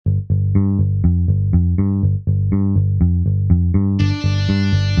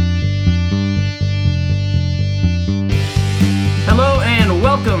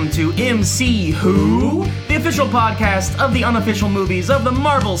MC Who, the official podcast of the unofficial movies of the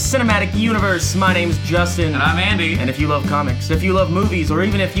Marvel Cinematic Universe. My name's Justin. And I'm Andy. And if you love comics, if you love movies, or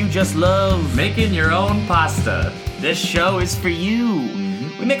even if you just love making your own pasta, this show is for you.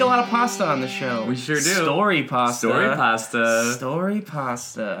 We make a lot of pasta on the show. We sure do. Story pasta. Story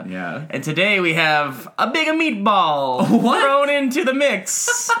pasta. Yeah. And today we have a big meatball thrown into the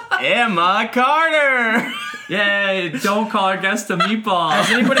mix. Emma Carter. Yay, don't call our guest a meatball.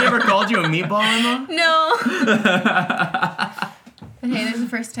 Has anybody ever called you a meatball, Emma? No. But hey, there's a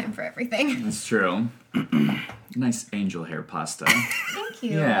first time for everything. That's true. Nice angel hair pasta. Thank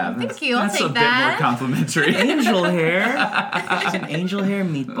you. Yeah, thank you. I'll that's take a that. bit more complimentary. Angel hair. She's an angel hair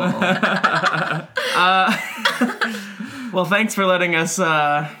meatball. Well, thanks for letting us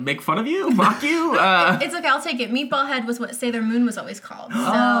make fun of you, mock you. It's okay, I'll take it. Meatball Head was what Sailor Moon was always called. So.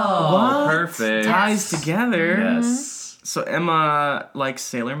 Oh, perfect. Ties together. Yes. So Emma likes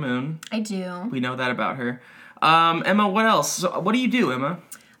Sailor Moon. I do. We know that about her. Emma, what else? So what do you do, Emma?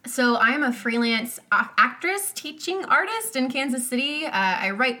 So I am a freelance actress, teaching artist in Kansas City.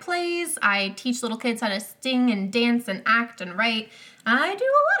 I write plays. I teach little kids how to sing and dance and act and write. I do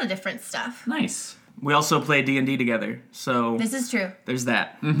a lot of different stuff. Nice. We also play D&D together, so... This is true. There's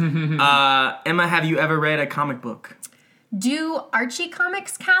that. Emma, have you ever read a comic book? Do Archie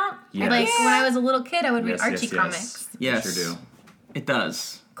comics count? Yes. Like, when I was a little kid, I would read Archie comics. Yes. Sure do. It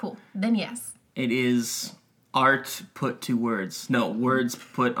does. Cool. Then yes. It is art put to words. No, words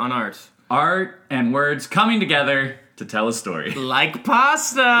put on art. Art and words coming together to tell a story. Like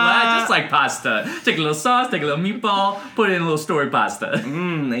pasta! Just like pasta. Take a little sauce, take a little meatball, put it in a little story pasta.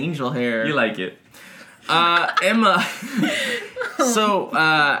 Angel hair. You like it. Emma, so,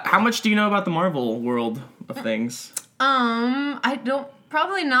 how much do you know about the Marvel world of things? I don't,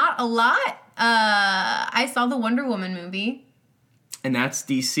 probably not a lot. I saw the Wonder Woman movie. And that's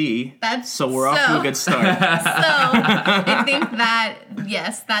DC. So we're off to a good start. So, I think that,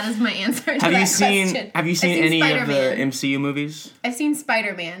 yes, that is my answer to that question. Have you seen any of the MCU movies? I've seen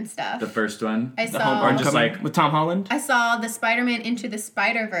Spider-Man stuff. The first one? I saw... Or just like... With Tom Holland? I saw the Spider-Man Into the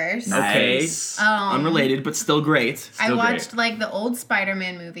Spider-Verse. Nice. Okay. Unrelated, but still great. I watched, like, the old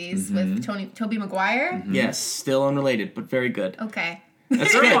Spider-Man movies with Tobey Maguire. Yes, still unrelated, but very good. Okay.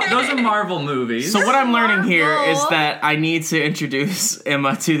 That's good. Those are Marvel movies. So what I'm learning here is that I need to introduce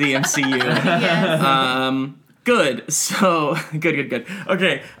Emma to the MCU. Yes. Good. So good.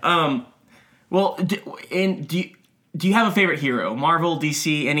 Okay. Well, do you have a favorite hero? Marvel,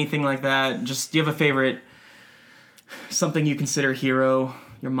 DC, anything like that? Just do you have a favorite? Something you consider hero?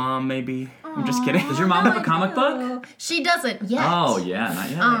 Your mom, maybe? I'm just kidding. Does your mom have a comic book? She doesn't yet. Oh, yeah, not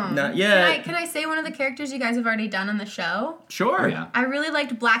yet. Not yet. Can I say one of the characters you guys have already done on the show? Sure. Oh, yeah. I really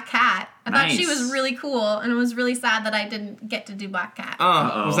liked Black Cat. I thought she Nice. was really cool, and it was really sad that I didn't get to do Black Cat.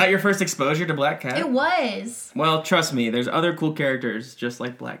 Was that your first exposure to Black Cat? It was. Well, trust me, there's other cool characters just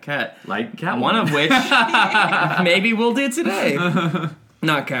like Black Cat. Like Catwoman. One of which maybe we'll do today.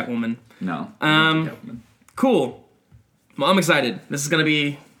 Not Catwoman. No. Catwoman. Cool. Well, I'm excited. This is going to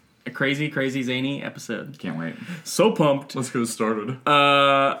be a crazy, zany episode. Can't wait. So pumped. Let's get started.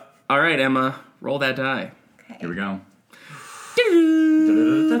 All right, Emma. Roll that die. Okay. Here we go.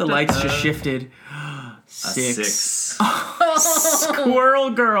 The lights just shifted. Six.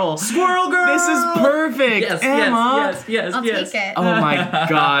 Squirrel Girl. Squirrel Girl! This is perfect. Yes, Emma. yes. I'll take it. Oh my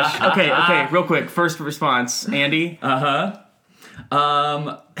gosh. Okay, real quick. First response. Andy?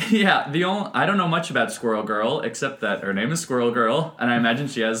 Yeah, I don't know much about Squirrel Girl, except that her name is Squirrel Girl, and I imagine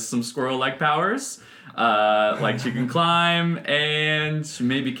she has some squirrel-like powers. Like she can climb, and she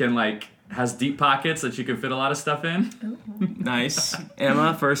maybe can, has deep pockets that she can fit a lot of stuff in. Nice.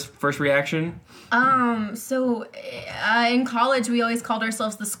 Emma, first reaction? So in college we always called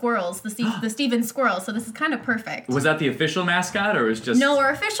ourselves the Squirrels, the Steven Squirrels, so this is kind of perfect. Was that the official mascot, or was just... No, our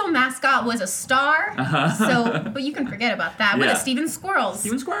official mascot was a star, but you can forget about that. We're the Steven Squirrels.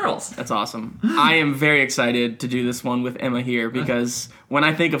 Steven Squirrels. That's awesome. I am very excited to do this one with Emma here, because when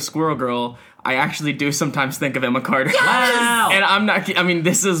I think of Squirrel Girl, I actually do sometimes think of Emma Carter. Yes! Wow! And I'm not. I mean,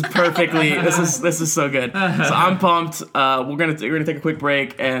 this is perfectly. This is so good. So I'm pumped. We're gonna take a quick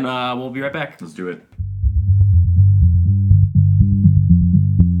break, and we'll be right back. Let's do it.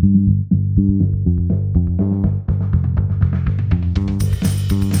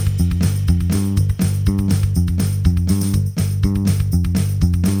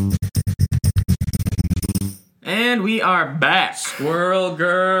 And we are back. Squirrel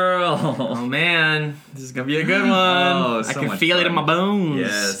Girl. Oh man, this is gonna be a good one. Oh, so I can much feel it in fun. my bones.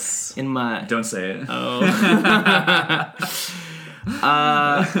 Yes. In my. Don't say it. Oh.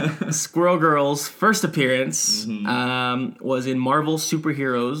 Squirrel Girl's first appearance Mm-hmm. was in Marvel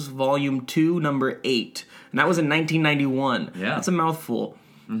Superheroes Volume 2, number 8. And that was in 1991. Yeah. That's a mouthful.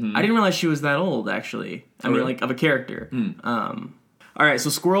 I didn't realize she was that old, actually. I mean, really? like, of a character. All right, so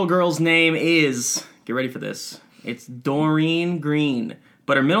Squirrel Girl's name is... Get ready for this. It's Doreen Green.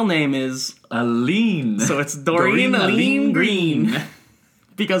 But her middle name is... Aline. So it's Doreen Aline Green. Green.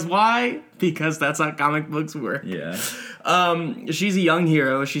 Because why? Because that's how comic books work. Yeah. She's a young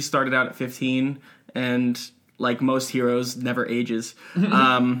hero. She started out at 15, and like most heroes, never ages.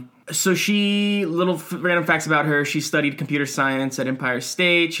 So random facts about her. She studied computer science at Empire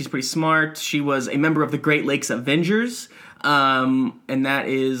State. She's pretty smart. She was a member of the Great Lakes Avengers. And that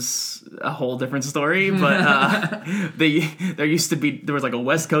is a whole different story, but there was like a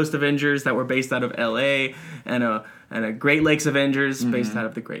West Coast Avengers that were based out of LA, and a Great Lakes Avengers based out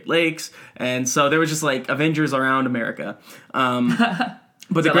of the Great Lakes, and so there was just like Avengers around America.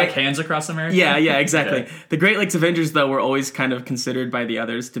 But Is that like Hands Across America? Yeah, exactly. Okay. The Great Lakes Avengers, though, were always kind of considered by the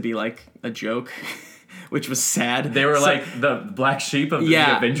others to be like a joke, which was sad. They were So- like the black sheep of the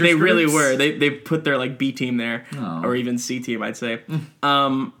yeah, Avengers they really groups? were. They put their like B team there, Oh. or even C team, I'd say.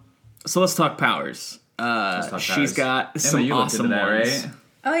 So let's talk powers. She's got Emma, some you looked awesome into that, ones. right?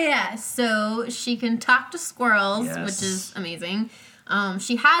 Oh yeah, so she can talk to squirrels, Yes. which is amazing.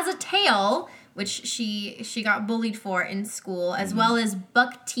 She has a tail, which she got bullied for in school, as well as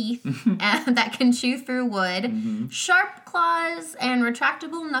buck teeth that can chew through wood, sharp claws, and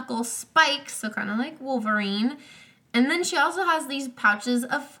retractable knuckle spikes, so kind of like Wolverine. And then she also has these pouches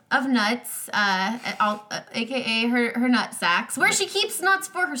of nuts, aka her nut sacks, where she keeps nuts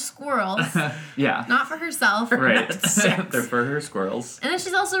for her squirrels, Yeah. not for herself. Right. sacks. They're for her squirrels. And then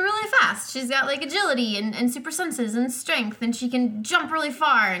she's also really fast. She's got like agility and super senses and strength, and she can jump really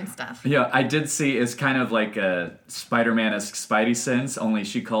far and stuff. Yeah, I did see it's kind of like a Spider-Man-esque Spidey sense, only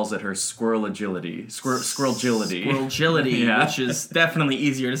she calls it her squirrel agility. Squirrel agility. Squirrel agility, Yeah. which is definitely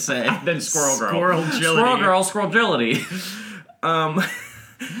easier to say Then Squirrel Girl. Squirrel agility. Squirrel Girl, Squirrel agility.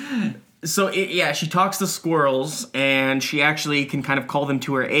 So she talks to squirrels, and she actually can kind of call them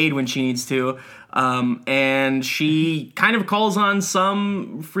to her aid when she needs to. And she kind of calls on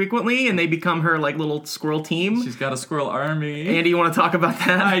some frequently, and they become her like little squirrel team. She's got a squirrel army. Andy, you want to talk about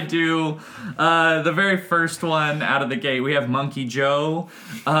that? I do. The very first one out of the gate, we have Monkey Joe.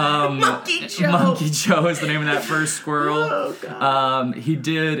 Monkey Joe. Monkey Joe is the name of that first squirrel. Oh, God. He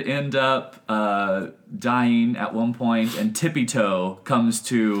did end up dying at one point, and Tippy Toe comes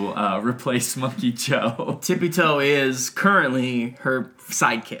to replace Monkey Joe. Tippy Toe is currently her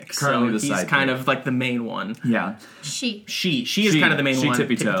sidekick. Currently so the he's sidekick. kind of like the main one. Yeah. She. She is kind of the main one.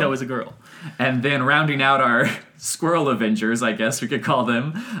 Tippy Toe. is a girl. And then rounding out our Squirrel Avengers, I guess we could call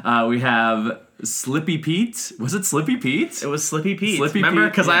them, we have Slippy Pete. Was it Slippy Pete? It was Slippy Pete. Slippy Remember?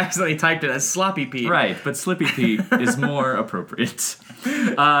 Pete, Because I yeah. accidentally typed it as Sloppy Pete. Right, but Slippy Pete is more appropriate.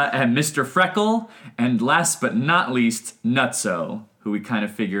 And Mr. Freckle, and last but not least, Nutso, who we kind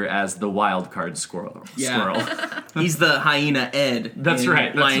of figure as the wild card squirrel. Yeah. He's the hyena Ed. That's in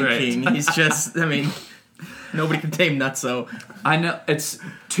right, that's Lion right. King. He's just, I mean, nobody can tame Nutso. I know it's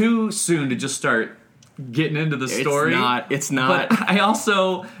too soon to just start getting into the story. It's not. But I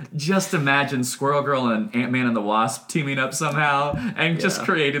also just imagine Squirrel Girl and Ant-Man and the Wasp teaming up somehow and just Yeah.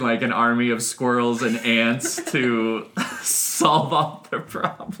 creating like an army of squirrels and ants to solve all their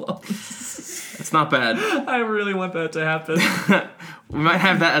problems. It's not bad. I really want that to happen. We might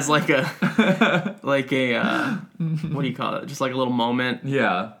have that as like a, what do you call it? Just like a little moment.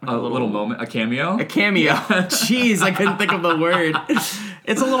 Yeah, a little moment, a cameo. A cameo. Jeez, I couldn't think of the word.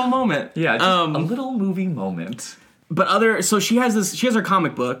 It's a little moment. Yeah, just a little movie moment. But so she has her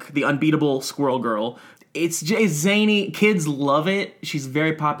comic book, The Unbeatable Squirrel Girl. It's zany. Kids love it. She's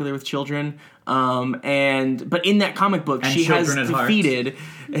very popular with children. But in that comic book, And she has children at heart. defeated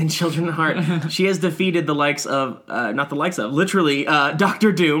and children at heart. She has defeated the likes of literally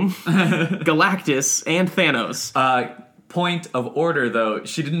Doctor Doom, Galactus, and Thanos. Point of order, though,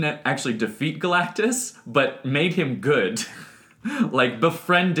 she didn't actually defeat Galactus, but made him good. Like,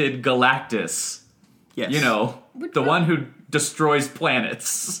 befriended Galactus. Yes. You know, the one who destroys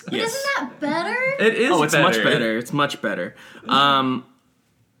planets. But Yes. isn't that better? It is Oh, it's much better. It's much better.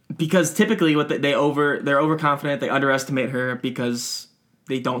 Because typically, they're overconfident. They underestimate her because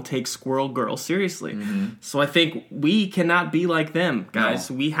they don't take Squirrel Girl seriously. So I think we cannot be like them, guys.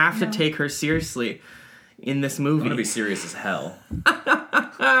 No. We have to take her seriously in this movie. I'm gonna be serious as hell.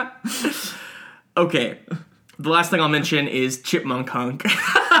 Okay. The last thing I'll mention is Chipmunk Hunk. Now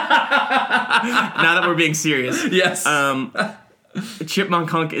that we're being serious. Yes. Chipmunk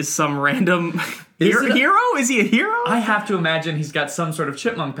Hunk is some random Hero? Is he a hero? I have to imagine he's got some sort of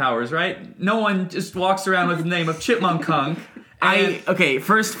chipmunk powers, right? No one just walks around with the name of Chipmunk Kunk. Okay,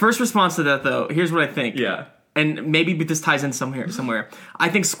 first response to that though, here's what I think. Yeah. And maybe this ties in somewhere. I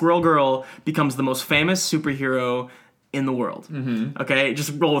think Squirrel Girl becomes the most famous superhero in the world. Mm-hmm. Okay,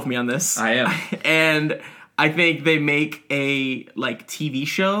 just roll with me on this. I am. And I think they make a like TV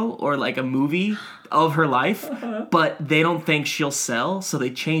show or like a movie of her life, but they don't think she'll sell, so they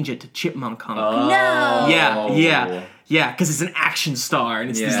change it to Chipmunk Hunk. Oh. No. Yeah, because it's an action star and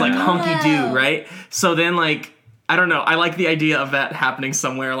it's this like Yeah. hunky No. dude, right? So then like I don't know. I like the idea of that happening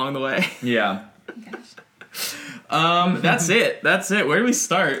somewhere along the way. Yeah. That's it. Where do we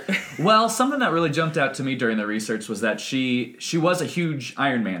start? Well, something that really jumped out to me during the research was that she was a huge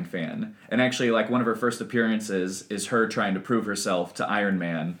Iron Man fan. And actually, like, one of her first appearances is her trying to prove herself to Iron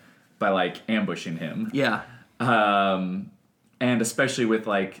Man by, like, ambushing him. Yeah. And especially with,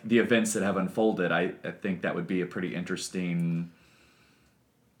 like, the events that have unfolded, I think that would be a pretty interesting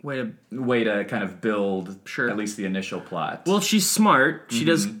way to kind of build Sure. at least the initial plot. Well, she's smart. She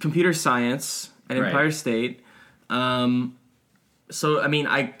does computer science at Right. Empire State. So I mean,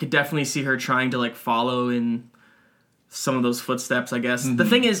 I could definitely see her trying to like follow in some of those footsteps, I guess. The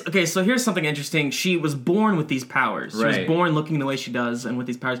thing is, okay, so here's something interesting. She was born with these powers. She was Right. born looking the way she does and with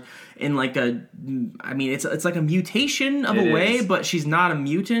these powers in like it's like a mutation of It a way, is. but she's not a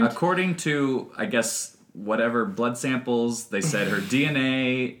mutant. According to, I guess, whatever blood samples, they said her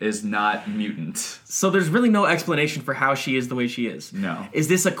DNA is not mutant. So there's really no explanation for how she is the way she is. No. Is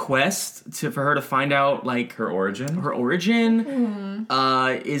this a quest for her to find out like Her origin? her origin?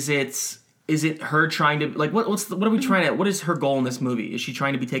 Is it her trying to like what are we trying to what is her goal in this movie? Is she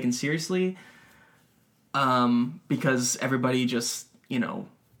trying to be taken seriously? Because everybody just,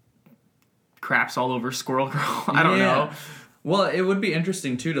 craps all over Squirrel Girl. I don't know. Well, it would be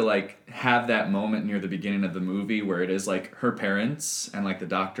interesting too to like have that moment near the beginning of the movie where it is like her parents and like the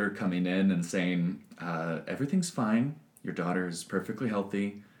doctor coming in and saying, everything's fine. Your daughter is perfectly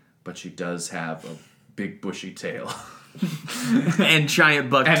healthy, but she does have a big bushy tail. And giant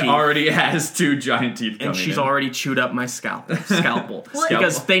buck And teeth. already has 2 giant teeth coming And she's in. already chewed up my scalpel.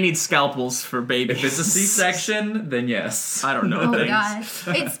 Because they need scalpels for babies. If it's a C-section, then yes. I don't know. Oh things.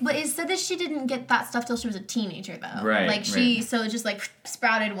 god! But it said that she didn't get that stuff till she was a teenager, though. Right, Like so it just like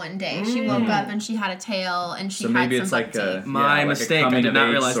sprouted one day. She woke up and she had a tail and she So had maybe some it's buck like a teeth. My like a mistake, I coming did of not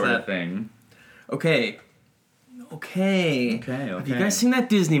age realize sort that. of thing. Okay. Have you guys seen that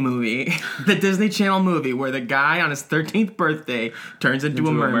Disney movie? The Disney Channel movie where the guy on his 13th birthday turns into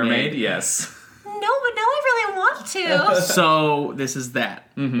a mermaid? Yes. No, but now I really want to. So this is that.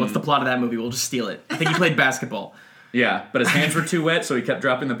 What's the plot of that movie? We'll just steal it. I think he played basketball. Yeah, but his hands were too wet, so he kept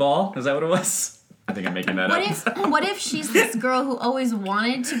dropping the ball. Is that what it was? I think I'm making that up. What if she's this girl who always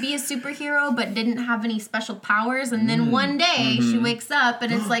wanted to be a superhero but didn't have any special powers, and then one day she wakes up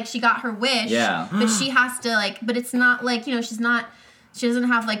and it's like she got her wish. Yeah. But she has to but it's not like, she doesn't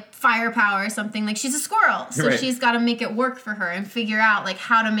have like firepower or something. Like she's a squirrel, so Right. she's got to make it work for her and figure out like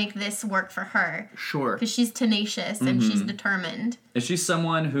how to make this work for her. Sure. Because she's tenacious and she's determined. Is she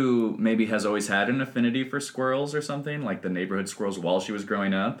someone who maybe has always had an affinity for squirrels or something, like the neighborhood squirrels while she was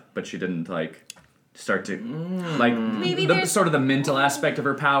growing up, but she didn't start to Maybe the there's- sort of the mental aspect of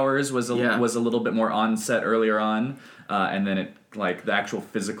her powers was a little bit more onset earlier on, and then it the actual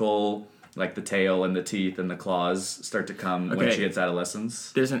physical, like the tail and the teeth and the claws start to come when Okay. she hits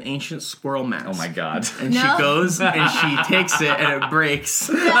adolescence. There's an ancient squirrel mask. Oh my god! And No. she goes and she takes it and it breaks.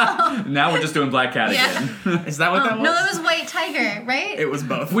 Now we're just doing Black Cat Yeah. again. Is that what that was? No, that was White Tiger, right? It was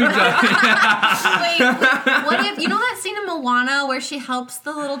both. We've done. Wait, what if, that scene in Moana where she helps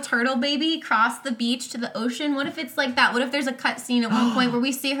the little turtle baby cross the beach to the ocean? What if it's like that? What if there's a cut scene at one point where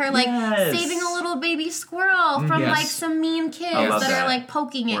we see her Yes. saving a little baby squirrel from Yes. some mean kids I love that are that.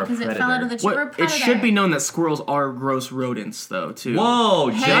 poking it Or a because it fell out of the tree? Or a It predator. should be known that squirrels are gross rodents, though, too. Whoa,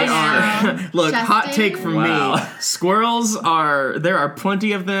 Hey, just now. Look, hot Justin? take from Wow. me. There are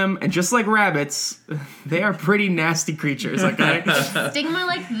plenty of them, and just like rabbits, they are pretty nasty creatures, okay? Stigma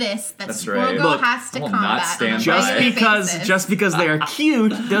like this that That's Squirrel right. Girl Look, has to I will combat. not stand on a by regular just basis. because they are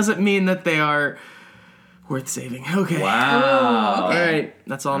cute doesn't mean that they are worth saving. Okay. wow. All right,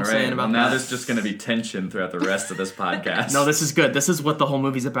 that's all I'm All right, saying about well, now that. there's just going to be tension throughout the rest of this podcast. No, this is good. This is what the whole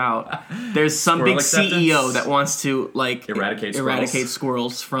movie's about. There's some Squirrel big acceptance? CEO that wants to Eradicate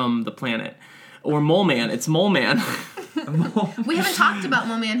squirrels from the planet. Or Mole Man. It's Mole Man. We haven't talked about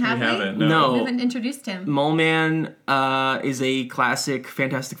Mole Man, have we? haven't. We No. haven't introduced him. Mole Man is a classic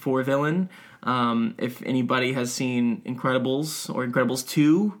Fantastic Four villain. If anybody has seen Incredibles or Incredibles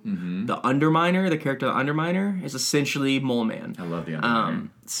 2, the Underminer, the character the Underminer, is essentially Mole Man. I love the Underminer.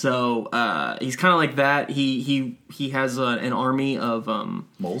 So he's kind of like that. He has an army of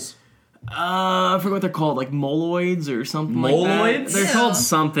Moles? I forget what they're called, like moloids or something Moloids? like that. They're Ew. called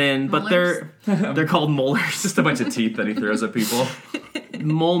something, but they're called molars. Just a bunch of teeth that he throws at people.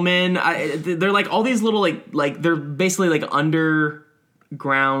 Mole men. They're like all these little like they're basically like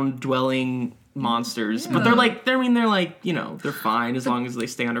underground dwelling monsters, but they're like they're fine as long as they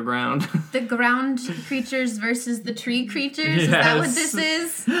stay underground. The ground creatures versus the tree creatures. Is that what this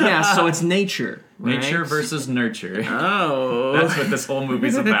is? Yeah, so it's nature. Right? Nature versus nurture. Oh, That's what this whole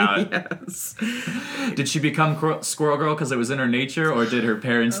movie's about. Yes. Did she become Squirrel Girl because it was in her nature, or did her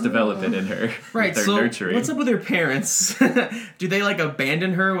parents develop it in her? Right. Their So nurturing. what's up with her parents? Do they like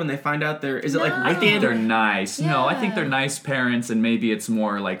abandon her when they find out they're? Is it like No. I think wicked? they're nice. No, I think Yeah. they're nice parents, and maybe it's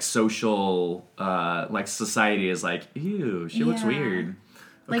more like social, like society is like, ew, she looks Yeah. weird.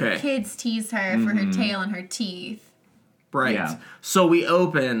 Like Okay. kids tease her for her tail and her teeth. Right. Yeah. So we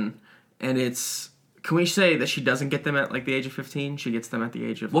open, and it's. Can we say that she doesn't get them at like the age of 15? She gets them at the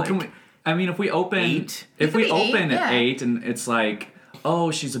age of Well, like, can we? I mean, if we open, 8? if It we could be 8, open at yeah. 8, and it's like, oh,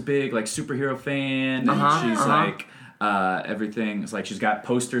 she's a big like superhero fan, and she's like. Everything is like she's got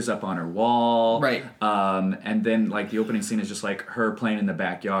posters up on her wall, Right. And then like the opening scene is just like her playing in the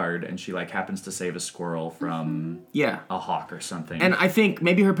backyard, and she like happens to save a squirrel from Yeah. a hawk or something. And I think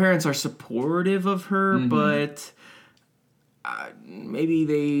maybe her parents are supportive of her, but maybe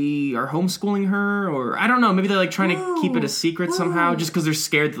they are homeschooling her, or I don't know. Maybe they're like trying to keep it a secret somehow, just because they're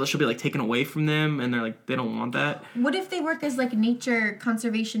scared that she'll be like taken away from them, and they're like they don't want that. What if they work as like nature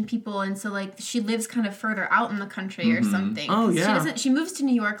conservation people, and so like she lives kind of further out in the country or something? Oh, 'Cause yeah. She moves to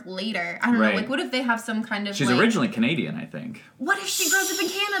New York later. I don't Right. know. Like, what if they have some kind of? she's like, originally Canadian, I think. What if she grows up in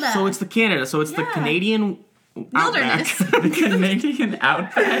Canada? So it's the Canada. So it's the Yeah. Canadian outback. wilderness. The Canadian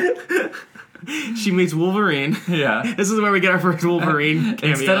outback. She meets Wolverine. Yeah. This is where we get our first Wolverine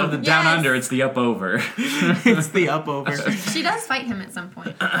cameo. Instead of the down Yes. under, it's the up over. it's the up over. She does fight him at some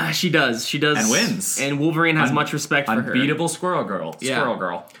point. She does. She does. And wins. And Wolverine has much respect for her. Unbeatable Squirrel Girl. Yeah. Squirrel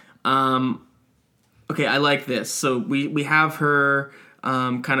Girl. Okay, I like this. So we have her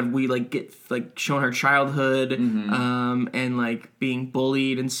kind of we like get like showing her childhood and like being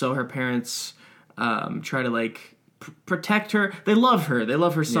bullied, and so her parents try to like protect her. They love her. They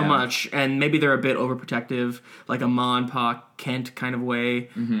love her so Yeah. much, and maybe they're a bit overprotective, like a Ma and Pa Kent kind of way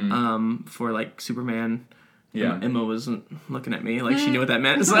for like Superman. Yeah. Emma wasn't looking at me like she knew what that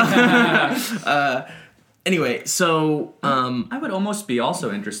meant. So. Anyway, so I would almost be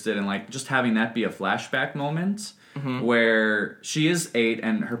also interested in like just having that be a flashback moment where she is 8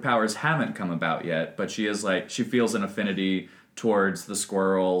 and her powers haven't come about yet, but she is like she feels an affinity towards the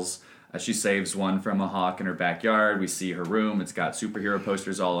squirrels. She saves one from a hawk in her backyard. We see her room; it's got superhero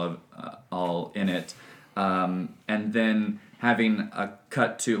posters all in it, and then having a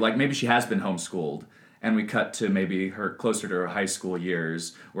cut to like maybe she has been homeschooled. And we cut to maybe her closer to her high school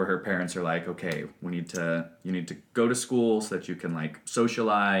years, where her parents are like, "Okay, you need to go to school so that you can like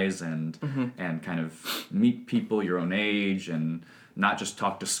socialize and kind of meet people your own age and not just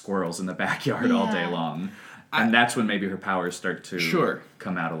talk to squirrels in the backyard all day Yeah. long." And that's when maybe her powers start to Sure.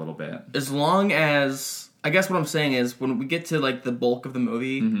 come out a little bit. as long as I guess what I'm saying is when we get to like the bulk of the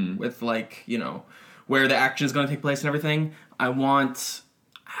movie with like where the action is going to take place and everything, I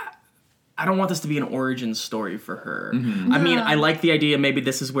don't want this to be an origin story for her. I mean, I like the idea maybe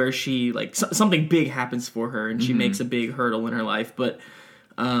this is where she like something big happens for her and she makes a big hurdle in her life, but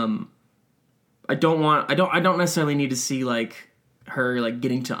I don't necessarily need to see like her like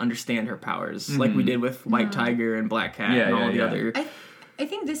getting to understand her powers like we did with White Tiger and Black Cat Yeah, and all yeah, the yeah. other. I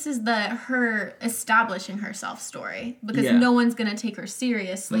think this is her establishing herself story because Yeah. no one's gonna take her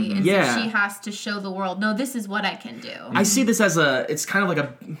seriously, and Yeah. so she has to show the world, no, this is what I can do. I see this as it's kind of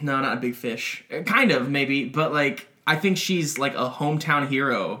like not a big fish. Kind of, maybe, but like, I think she's like a hometown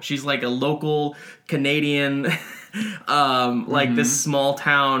hero. She's like a local Canadian, like this small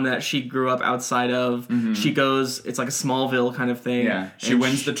town that she grew up outside of. She goes, it's like a Smallville kind of thing. Yeah, she And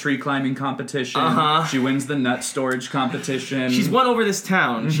wins the tree climbing competition. Uh-huh. She wins the nut storage competition. She's won over this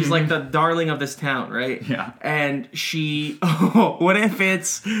town. She's like the darling of this town, right? Yeah. And she, what if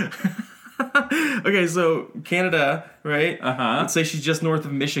it's, Okay, so Canada, right? Uh-huh. Let's say she's just north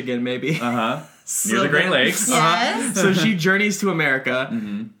of Michigan, maybe. Uh-huh. So Near the Great then- Lakes. Yes. So she journeys to America,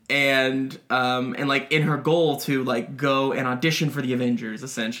 and like in her goal to like go and audition for the Avengers,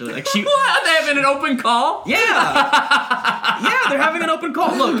 essentially. Like she, What? Are they having an open call? yeah, they're having an open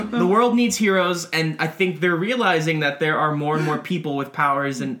call. Look, the world needs heroes, and I think they're realizing that there are more and more people with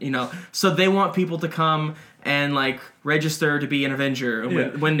powers, and so they want people to come and like register to be an Avenger.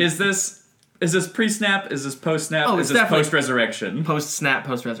 When Is this pre-snap? Is this post-snap? Oh, is it's this definitely- post-resurrection? post-snap,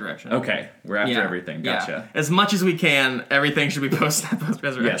 post-resurrection. Okay, we're after Yeah. everything. Yeah. Gotcha. As much as we can, everything should be post-snap,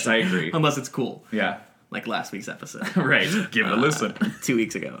 post-resurrection. Yes, I agree. Unless it's cool, Yeah. like last week's episode. Right. Give it a listen. 2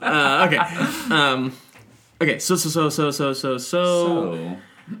 weeks ago. Okay. Okay.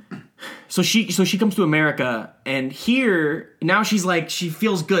 So she comes to America, and here now she's like she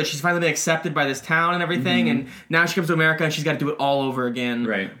feels good. She's finally been accepted by this town and everything, and now she comes to America and she's got to do it all over again.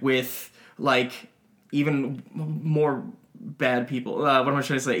 Right. With like even more bad people. What am I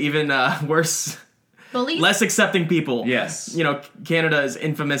trying to say? Even worse, Bullies? less accepting people. Yes. Canada is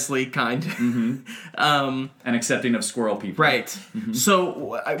infamously kind. And accepting of squirrel people. Right. So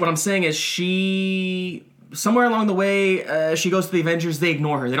what I'm saying is she somewhere along the way she goes to the Avengers. They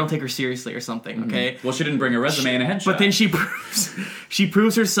ignore her. They don't take her seriously or something. Okay. Well, she didn't bring a resume and a headshot. But then she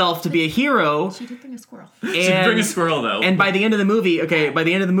proves herself to be a hero. She did bring a squirrel. And, she didn't bring a squirrel though. and by the end of the movie,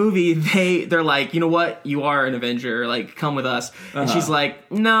 they're like, you know what? You are an Avenger. Like, come with us. And she's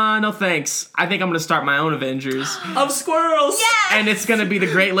like, nah, no thanks. I think I'm gonna start my own Avengers. of squirrels. Yes! And it's gonna be the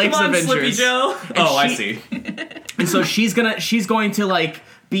Great Lakes Come on, Avengers. Slippy Joe. And Oh, I she- see. And so she's going to like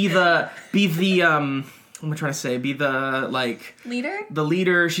be the what am I trying to say? Be the like Leader? the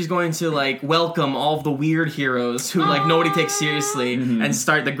leader. She's going to like welcome all of the weird heroes who like nobody takes seriously and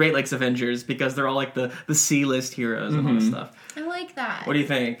start the Great Lakes Avengers because they're all like the C-list heroes and all this stuff. I like that. What do you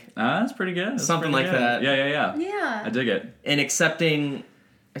think? That's pretty good. That's Something pretty like good. that. Yeah. Yeah. I dig it. And accepting,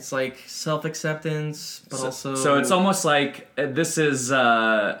 it's like self-acceptance, but also So it's almost like this is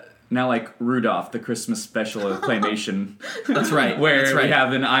now like Rudolph, the Christmas special of Claymation, that's right. where that's right. we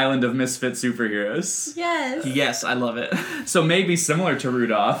have an island of misfit superheroes. Yes. Yes, I love it. So maybe similar to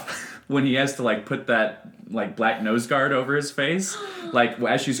Rudolph, when he has to like put that like black nose guard over his face, like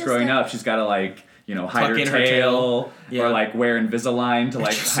as she's Just growing like- up, she's got to like hide Tuck her in her tail, tail. Yeah. or like wear Invisalign to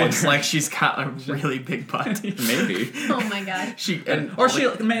like Just hide looks her. like she's got a really big butt. Maybe. Oh my god. Or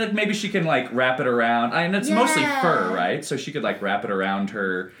maybe she can like wrap it around. I mean, it's mostly Yeah. fur, right? So she could like wrap it around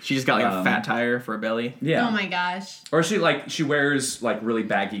her. She just got like a fat tire for a belly. Yeah. Oh my gosh. Or she wears like really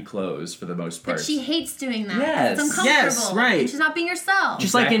baggy clothes for the most part. But she hates doing that. Yes. It's uncomfortable. Yes, right. And she's not being herself.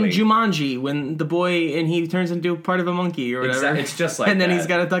 Just like in Exactly. Jumanji, when the boy and he turns into part of a monkey or whatever. Exactly. It's just like and then that. he's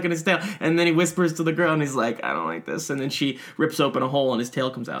got a tuck in his tail, and then he whispers to the girl, and he's like, "I don't like this," and then she rips open a hole, and his tail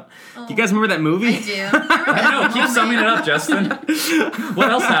comes out. Do you guys remember that movie? I do. I remember I know. Keep summing it up, Justin.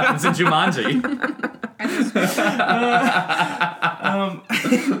 What else happens in Jumanji?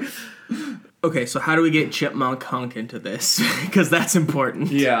 Okay, so how do we get Chipmunk Hunk into this? Because that's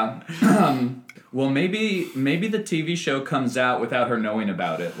important. Yeah. Well, maybe the TV show comes out without her knowing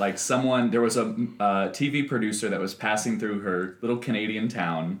about it. Like there was a TV producer that was passing through her little Canadian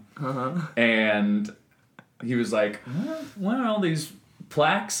town, and he was like, "Why are all these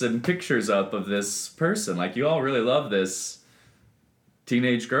plaques and pictures up of this person? Like, you all really love this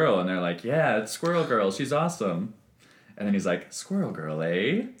teenage girl." And they're like, "Yeah, it's Squirrel Girl. She's awesome." And then he's like, "Squirrel Girl,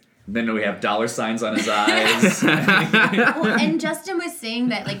 eh?" And then we have dollar signs on his eyes. Well, and Justin was saying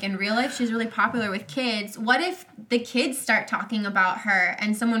that, like, in real life, she's really popular with kids. What if the kids start talking about her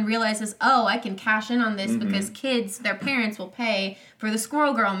and someone realizes, oh, I can cash in on this because kids, their parents will pay for the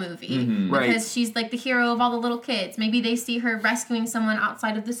Squirrel Girl movie because Right. she's, like, the hero of all the little kids. Maybe they see her rescuing someone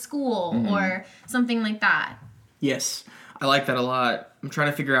outside of the school or something like that. Yes, I like that a lot. I'm trying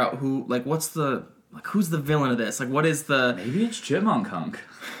to figure out who's the villain of this? Like, what is the... Maybe it's Chipmunk Hunk.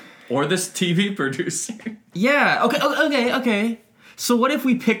 Or this TV producer. Yeah, okay. So what if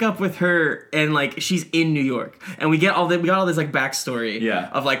we pick up with her and like she's in New York and we got all this like backstory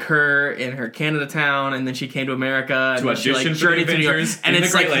of like her in her Canada town and then she came to America and To then she like audition for the journeyed to New York Avengers and in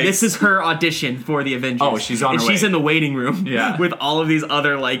it's the like Great Lakes. this is her audition for the Avengers. Oh, she's on and her she's way. in the waiting room Yeah. with all of these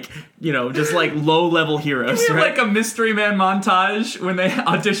other like just like low level heroes. We have right? like a Mystery Man montage when they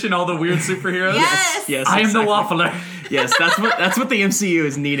audition all the weird superheroes. Yes! Yes, I am exactly. the waffler. Yes, that's what the MCU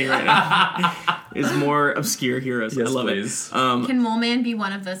is needing right now. Is more obscure heroes. Yes, I love please. it. Can Mole Man be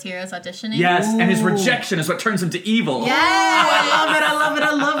one of those heroes auditioning? Yes, and his rejection is what turns him to evil. Yes!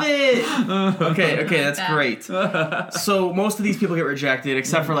 I love it. Okay, that's Yeah. great. So most of these people get rejected,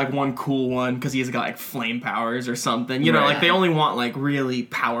 except for like one cool one because he's got like flame powers or something. You know, Right. like they only want like really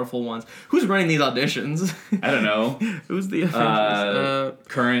powerful ones. Who's running these auditions? I don't know. Who's the Avengers?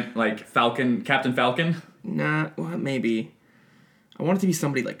 Current like Captain Falcon. Nah, well, maybe. I want it to be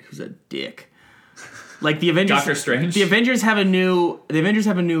somebody like who's a dick. Like the Avengers. Doctor Strange? The Avengers have a new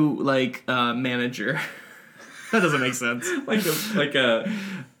like manager. That doesn't make sense. like a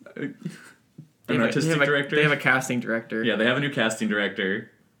an artistic director. They have a casting director. Yeah, they have a new casting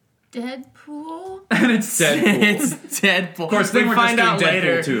director. Deadpool? And it's Deadpool. It's Deadpool. Of course, they were just doing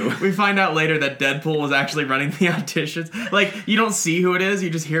Deadpool too. We find out later that Deadpool was actually running the auditions. Like, you don't see who it is, you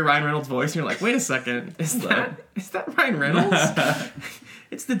just hear Ryan Reynolds' voice, and you're like, wait a second, is that Ryan Reynolds?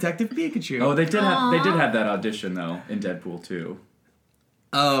 It's Detective Pikachu. Oh, they did have that audition though in Deadpool 2.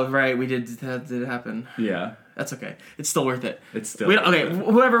 Oh, right, that did happen. Yeah. That's okay. It's still worth it. It's still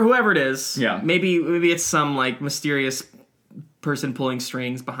whoever it is. Yeah. Maybe it's some like mysterious person pulling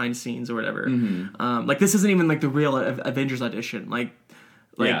strings behind scenes or whatever. Mm-hmm. Like this isn't even like the real Avengers audition. Like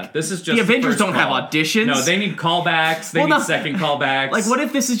yeah, this is just the Avengers first don't have call. auditions. No, they need callbacks. They need second callbacks. Like, what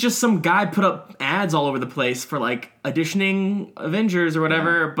if this is just some guy put up ads all over the place for like auditioning Avengers or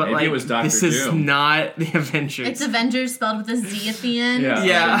whatever? Yeah. But Maybe like, it was Dr. this is Doom. not the Avengers. It's Avengers spelled with a Z at the end. Yeah.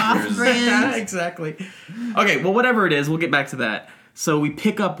 Yeah. Off-brand. Exactly. Okay, well, whatever it is, we'll get back to that. So we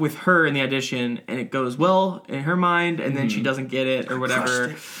pick up with her in the audition, and it goes well in her mind, and then she doesn't get it or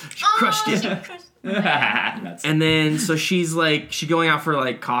whatever. She crushed it. She crushed That's And then so she's going out for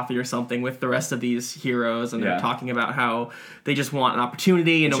like coffee or something with the rest of these heroes, and they're Yeah. talking about how they just want an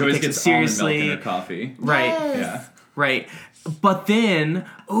opportunity and she nobody always takes it gets almond milk seriously. in her coffee. Right. Yes. Yeah. Right. But then,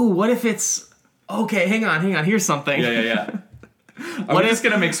 what if it's okay, hang on, here's something. Yeah. Are we just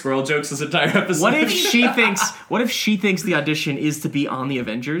gonna make squirrel jokes this entire episode? What if she thinks the audition is to be on the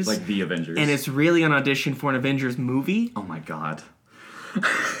Avengers? like the Avengers? and it's really an audition for an Avengers movie? oh my god.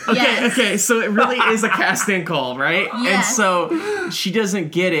 Yes. Okay, so it really is a casting call, right? And Yes. so she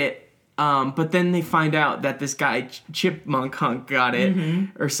doesn't get it, but then they find out that this guy, Chipmunk Hunk, got it,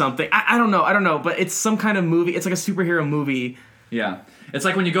 or something. I don't know, but it's some kind of movie. It's like a superhero movie. Yeah. It's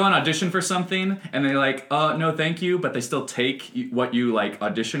like when you go and audition for something and they're like, no, thank you, but they still take what you like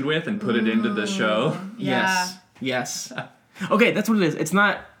auditioned with and put it into the show. Yeah. Yes. Okay, that's what it is. It's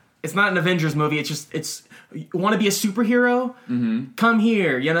not an Avengers movie. It's you want to be a superhero? Mm-hmm. Come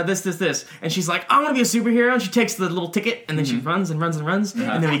here. You know, this. And she's like, I want to be a superhero. And she takes the little ticket, and then she runs. And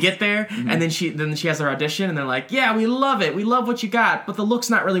then we get there, and then she has her audition, and they're like, yeah, we love it. We love what you got, but the look's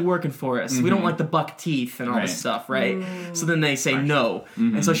not really working for us. We don't like the buck teeth and all this Right. stuff, right? So then they say no,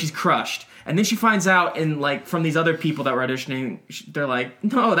 and so she's crushed. And then she finds out, and like from these other people that were auditioning, they're like,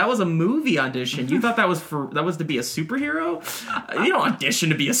 "No, that was a movie audition. You thought that was to be a superhero? You don't audition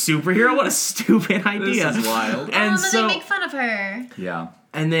to be a superhero. What a stupid idea!" This is wild. And then so, they make fun of her. Yeah.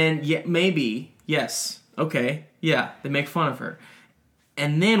 and then maybe yes, okay, yeah, they make fun of her.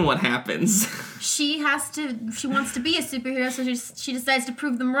 And then what happens? She wants to be a superhero, so she decides to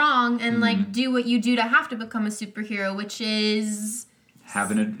prove them wrong and like do what you do to have to become a superhero, which is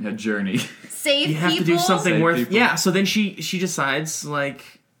Having a journey. save You have people. to do something Save worth. people. Yeah. So then she decides like,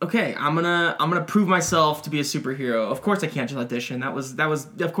 okay, I'm gonna prove myself to be a superhero. Of course I can't just audition. That was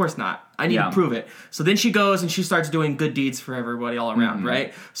of course not. I need Yeah. to prove it. So then she goes and she starts doing good deeds for everybody all around,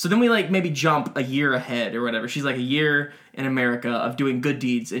 right? So then we like maybe jump a year ahead or whatever. She's like a year in America of doing good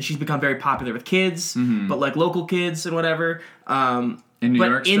deeds, and she's become very popular with kids, but like local kids and whatever. In New but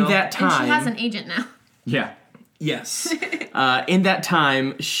York in still? that And time, she has an agent now. Yeah. yes. In that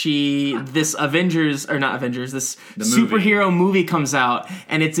time, this movie. superhero movie comes out,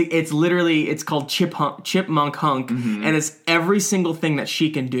 and it's called Chipmunk Hunk, and it's every single thing that she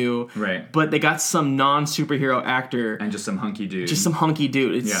can do. Right. But they got some non-superhero actor, And just some hunky dude. just some hunky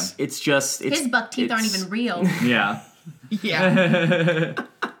dude. Yeah. It's just His buck teeth aren't even real. Yeah. Yeah.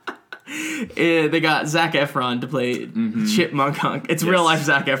 They got Zac Efron to play Chipmunk Hunk. It's real life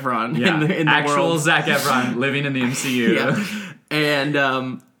Zac Efron Yeah. in the Actual world. Zac Efron living in the MCU.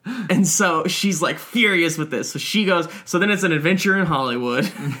 Yeah. And so she's like furious with this. So she goes. So then it's an adventure in Hollywood.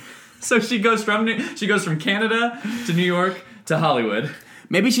 So she goes from Canada to New York to Hollywood.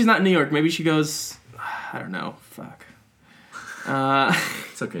 Maybe she's not in New York. Maybe she goes. I don't know. Fuck.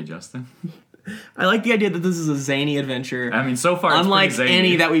 It's okay, Justin. I like the idea that this is a zany adventure. I mean, so far, unlike it's pretty zany.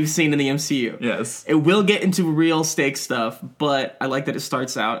 any that we've seen in the MCU. Yes. It will get into real stake stuff, but I like that it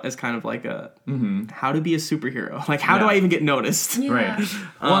starts out as kind of like a how to be a superhero. Like, how do Yeah. I even get noticed? Yeah. Right.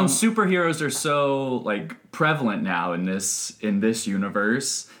 Well, and superheroes are so like prevalent now in this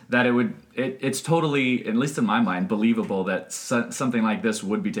universe that it's totally, at least in my mind, believable that something like this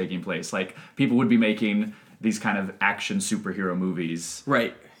would be taking place. Like, people would be making these kind of action superhero movies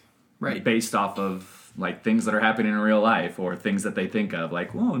Right. based off of like things that are happening in real life or things that they think of.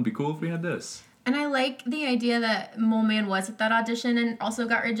 Like, whoa, it'd be cool if we had this. And I like the idea that Mole Man was at that audition and also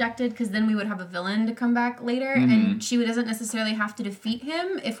got rejected, because then we would have a villain to come back later, and she doesn't necessarily have to defeat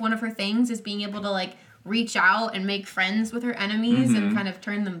him if one of her things is being able to like reach out and make friends with her enemies and kind of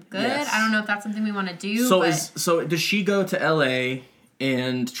turn them good. Yes. I don't know if that's something we want to do. So but so does she go to LA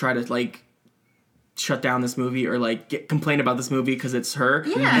and try to like shut down this movie or like complain about this movie because it's her?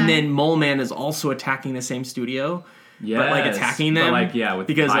 Yeah. And then Mole Man is also attacking the same studio. Yeah. But like attacking them, But like, yeah, with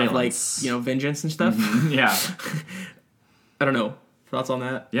because violence. of like vengeance and stuff. Yeah. I don't know. Thoughts on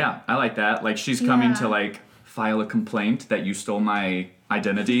that? Yeah, I like that. Like, she's coming Yeah. to like file a complaint that you stole my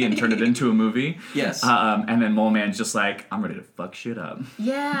identity and turned it into a movie. Yes. And then Mole Man's just like, I'm ready to fuck shit up.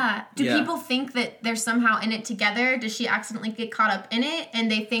 yeah. Do Yeah. people think that they're somehow in it together? Does she accidentally get caught up in it and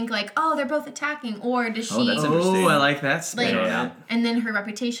they think like, oh, they're both attacking? Or does she... Oh, that's interesting. Oh, I like that spin Like, on Yeah. it. and then her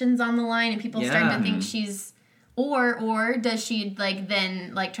reputation's on the line and people starting Yeah. to think she's... Or does she like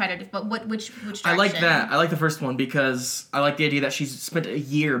then like try to... But which direction? I like that. I like the first one because I like the idea that she's spent a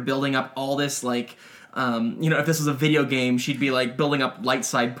year building up all this like if this was a video game, she'd be like building up light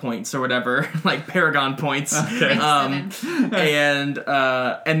side points or whatever, like Paragon points. Okay. And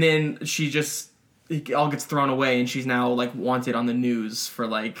then she just it all gets thrown away and she's now like wanted on the news for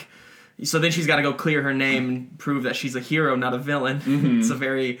like so then she's got to go clear her name and prove that she's a hero, not a villain. It's a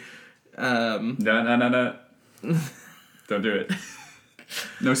very No. Don't do it.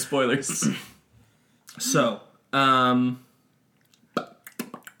 No spoilers. so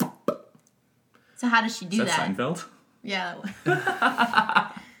So how does she do Is that that? Seinfeld? Yeah.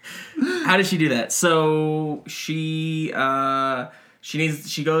 how does she do that? So she goes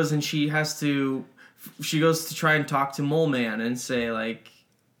to try and talk to Mole Man and say like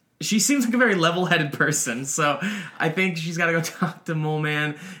she seems like a very level-headed person. So I think she's got to go talk to Mole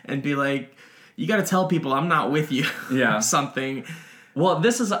Man and be like, you got to tell people I'm not with you. Yeah. or something. Well,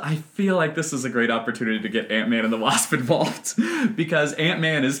 I feel like this is a great opportunity to get Ant-Man and the Wasp involved because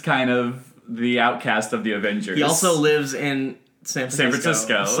Ant-Man is kind of the outcast of the Avengers. He also lives in San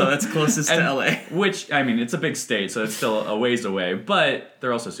Francisco. So that's closest to LA. Which, I mean, it's a big state, so it's still a ways away, but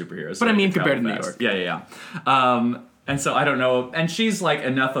they're also superheroes. so But I they mean, can compared to travel New fast. Yeah. And so I don't know, and she's like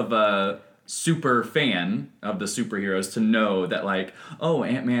enough of a super fan of the superheroes to know that like, oh,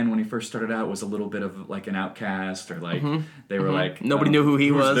 Ant-Man when he first started out was a little bit of like an outcast, or like they were like, Nobody oh, knew who he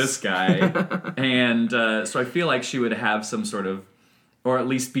who's was. this guy. And so I feel like she would have some sort of, or at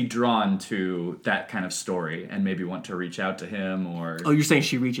least be drawn to that kind of story and maybe want to reach out to him, or Oh, you're saying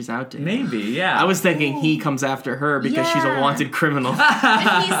she reaches out to him? maybe, yeah. I was thinking he comes after her because she's a Yeah. wanted criminal.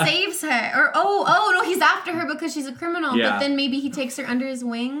 And he saves her. Or no, he's after her because she's a criminal. Yeah. But then maybe he takes her under his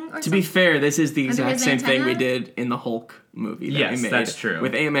wing or To something. be fair, this is the Under exact his same thing we antenna? did in the Hulk movie that Yes, we made. that's true.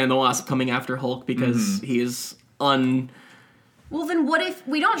 With Ant-Man and the Wasp coming after Hulk because he is Well, then what if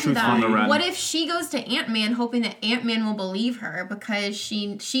we don't do that? on the run. What if she goes to Ant-Man hoping that Ant-Man will believe her because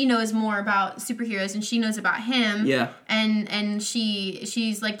she knows more about superheroes and she knows about him. Yeah. And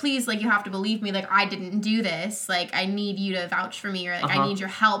she's like, please, like, you have to believe me. Like, I didn't do this. Like, I need you to vouch for me, or like, I need your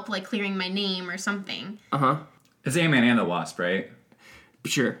help, like, clearing my name or something. It's Ant-Man and the Wasp, right?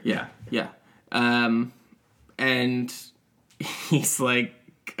 Sure. Yeah. And he's like,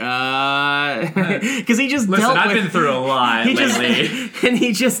 because he just Listen, dealt I've with. been through a lot he just lately. and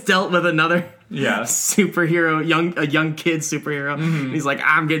he just dealt with another Yeah. superhero, a young kid superhero. And he's like,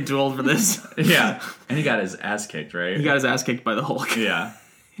 I'm getting too old for this. Yeah. And he got his ass kicked, right? He got his ass kicked by the Hulk. Yeah.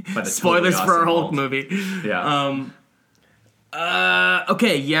 By the Spoilers totally for our awesome Hulk movie. Yeah.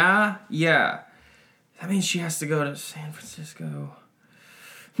 Okay, yeah. That means she has to go to San Francisco.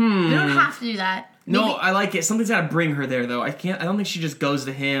 You don't have to do that. No, Maybe- I like it. Something's got to bring her there, though. I don't think she just goes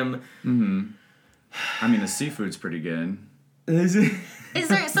to him. I mean, the seafood's pretty good. Is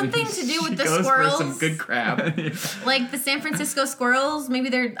there something to do with the goes squirrels? for some good crab. Like the San Francisco squirrels? Maybe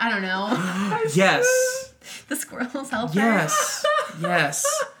they're, I don't know. Yes. The squirrels help her. Yes.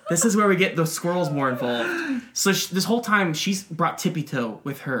 This is where we get the squirrels more involved. So this whole time, she's brought Tippy Toe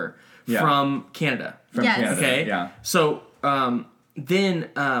with her from Canada. From Yes. Canada. Okay. Yeah. So then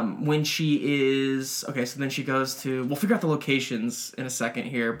when she is okay, so then she goes to. We'll figure out the locations in a second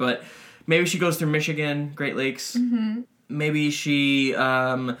here, but maybe she goes through Michigan, Great Lakes. Mm-hmm. Maybe she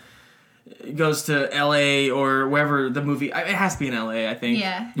goes to LA or wherever the movie. It has to be in LA, I think.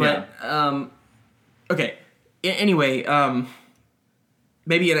 Yeah. But okay. Anyway,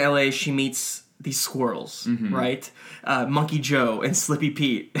 maybe in LA she meets these squirrels, right? Monkey Joe and Slippy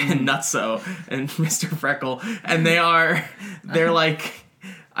Pete and Nutso and Mr. Freckle, and they're like,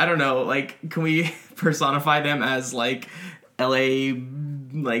 I don't know, like, can we personify them as like LA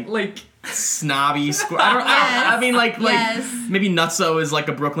like snobby squirrel? I mean like maybe Nutso is like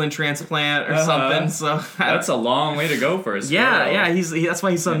a Brooklyn transplant or something. So that's a long way to go for a squirrel. yeah. That's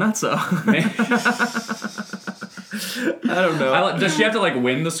why he's so Nutso. I don't know. Does she have to like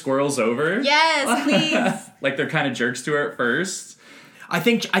win the squirrels over? Yes, please. Like they're kind of jerks to her at first. I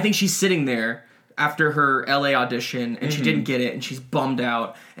think she's sitting there after her LA audition and she didn't get it and she's bummed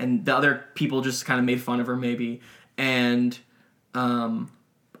out and the other people just kind of made fun of her maybe and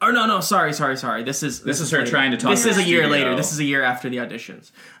sorry. This is her later. trying to talk This to is the a year studio. later. This is a year after the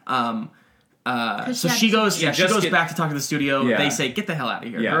auditions. So she she had to- goes. Yeah, she just goes get- back to talk to the studio. Yeah. They say, "Get the hell out of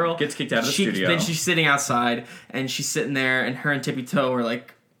here, Yeah, girl." gets kicked out of the studio. Then she's sitting outside, and she's sitting there, and her and Tippy Toe are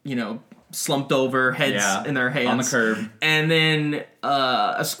like, slumped over, heads in their hands on the curb. And then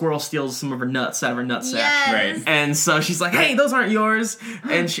a squirrel steals some of her nuts out of her nutsack. Yes. Right. And so she's like, "Hey, those aren't yours."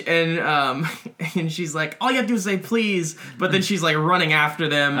 And and she's like, "All you have to do is say please." But then she's like running after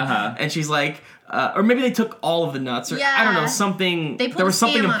them, and she's like, or maybe they took all of the nuts, or I don't know, something. They pulled there was a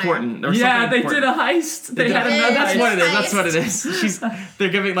something scam on her. important. There was Yeah, something they important. did a heist. They had a did- nut That's heist. what it is. Heist. That's what it is. They're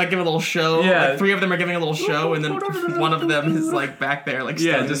giving a little show. Yeah. Like 3 of them are giving a little show, and then one of them is like back there, like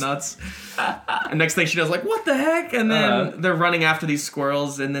Yeah, studying just- nuts. And next thing she does, like, what the heck? And then they're running after these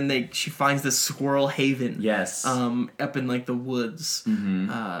squirrels, and then she finds this squirrel haven. Yes. Up in like the woods,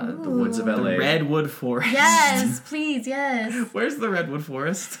 the woods of LA. the redwood forest. Yes, please, yes. Where's the redwood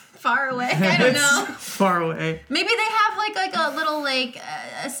forest? Far away. I don't know. Far away. Maybe they have like a little like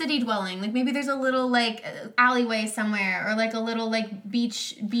a city dwelling. Like maybe there's a little like alleyway somewhere, or like a little like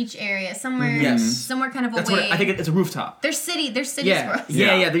beach area somewhere. Yes. Somewhere kind of That's away. what I think. It's a rooftop. They're city Yeah. squirrels.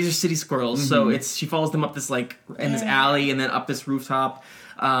 Yeah. These are city squirrels. So she follows them up this like in this alley, and then up this rooftop,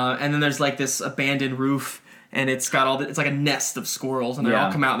 and then there's like this abandoned roof, and it's got it's like a nest of squirrels, and they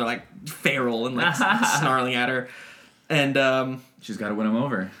all come out and they're like feral and like snarling at her, and She's got to win him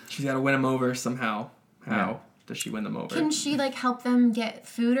over. she's got to win them over somehow. How does she win them over? Can she like help them get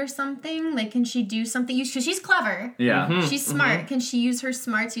food or something? Like, can she do something? Because she's clever. Yeah. She's smart. Can she use her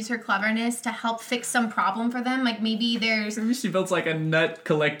smarts, use her cleverness to help fix some problem for them? Like maybe there's Maybe she builds like a nut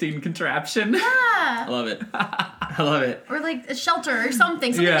collecting contraption. I love it. I love it. or like a shelter or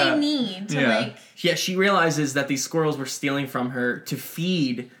something Yeah. they need to Yeah. like. Yeah, she realizes that these squirrels were stealing from her to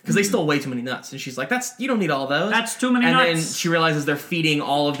feed because they stole way too many nuts, and she's like, you don't need all those. That's too many and nuts." And then she realizes they're feeding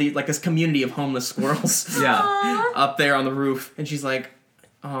all of the this community of homeless squirrels. Yeah. Up there on the roof, and she's like,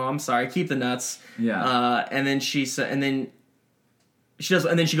 "Oh, I'm sorry, keep the nuts." Yeah. And then she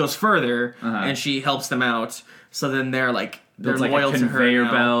goes further, and she helps them out. So then they're like they're Builds like loyal a to her conveyor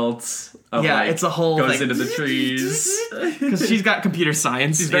now. belt. Of Yeah, like, it's a whole goes thing. into the trees. Because she's got computer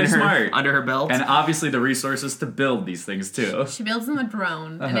science. She's very in her, smart. under her belt. And obviously the resources to build these things too. She builds them a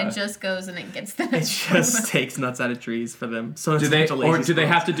drone, and it just goes and it gets them. it just takes nuts out of trees for them. So it's Do a they bunch of lazy or do they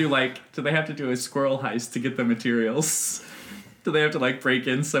squirrels. have to do a squirrel heist to get the materials? Do they have to like break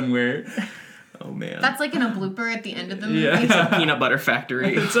in somewhere? Oh man, That's like in a blooper at the end of the movie. Yeah. peanut butter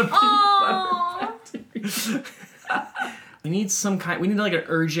factory. It's a Oh, We need like an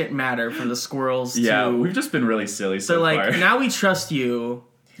urgent matter for the squirrels. Yeah, to, we've just been really silly so so like far. now we trust you.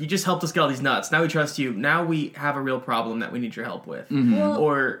 You just helped us get all these nuts. Now we trust you. Now we have a real problem that we need your help with. well,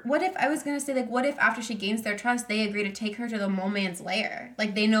 Or what if I was gonna say like, what if after she gains their trust, they agree to take her to the mole man's lair?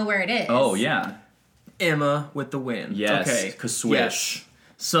 Like they know where it is. Oh yeah. Emma with the win. Yes. Okay. 'Cause swish. Yes.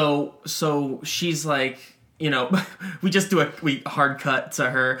 So she's like, we just do we hard cut to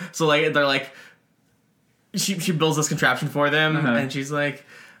her. So like they're like, she builds this contraption for them, and she's like,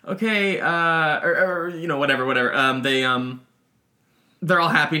 okay, or whatever. They're all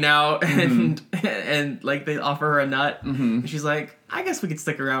happy now, and like they offer her a nut, and she's like, I guess we could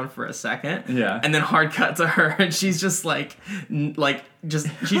stick around for a second. Yeah. And then hard cut to her, and she's just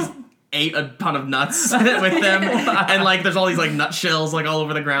she's ate a ton of nuts with them, and like there's all these like nut shells like all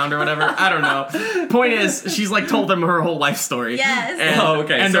over the ground or whatever. I don't know. Point is, she's like told them her whole life story. Yes. And, Oh,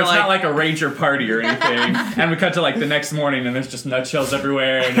 okay. And So they're it's not like a rager party or anything. And we cut to like the next morning and there's just nutshells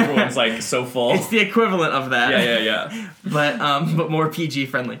everywhere and everyone's like so full. it's the equivalent of that. Yeah. But more PG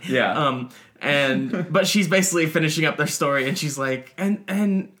friendly. Yeah. But she's basically finishing up their story, and she's like,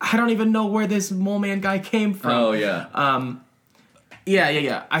 and I don't even know where this mole man guy came from. Oh yeah.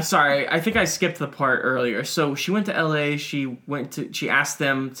 Yeah. I think I skipped the part earlier. So she went to LA. She asked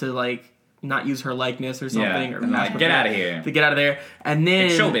them to like not use her likeness or something. Yeah. Or And like, get out of here. To get out of there. And then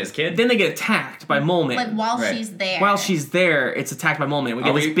It's showbiz, kid. Then they get attacked by Mole Man. Like while Right. she's there. While she's there, it's attacked by Mole Man. We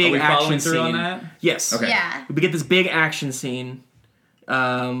get this big are we action following through scene. on that? Yes. Okay. Yeah. We get this big action scene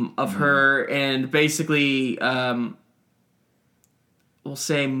of her, and basically, we'll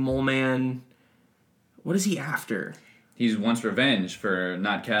say Mole Man. What is he after? He wants revenge for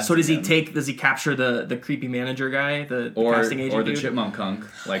not casting So does he him. Does he capture the creepy manager guy, the or casting agent or the dude? Chipmunk Hunk,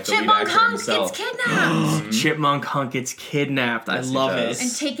 like the lead Chipmunk actor Hunk himself. gets kidnapped Chipmunk Hunk gets kidnapped. Yes, I he love does. it.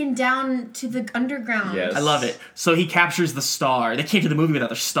 and taken down to the underground. Yes. I love it. So he captures the star. They can't do the movie without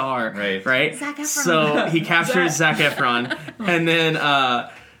their star, Right. Zac Efron. So he captures Zac Efron, and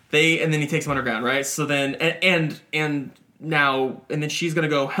then he takes him underground, right? So then and then she's gonna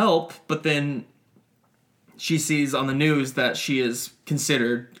go help, but then she sees on the news that she is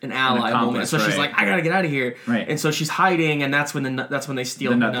considered an ally of Mole Man. So she's right. like, I gotta get out of here. Right. And so she's hiding, and that's when they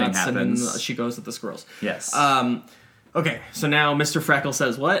steal The the nut thing nuts, and then happens. she goes with the squirrels. Yes. Okay, so now Mr. Freckles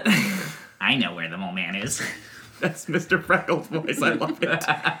says what? I know where the Mole Man is. That's Mr. Freckles' voice. I love it.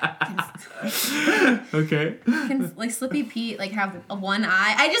 Okay. Can like Slippy Pete like have a one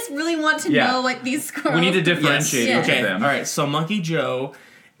eye? I just really want to Yeah. know what these squirrels. We need to differentiate Yes. each Okay. of them. All right. So Monkey Joe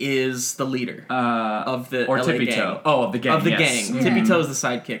is the leader of the or LA Tippy gang. Toe. Oh, of the gang. Of the yes. gang. Yeah. Tippy Toe is the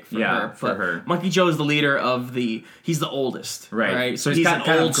sidekick for Yeah, her. for but her. Monkey Joe is the leader of he's the oldest. Right. So he's he's got an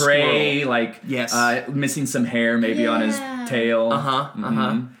kind old of gray, squirrel. like Yes. missing some hair maybe on his Yeah. tail.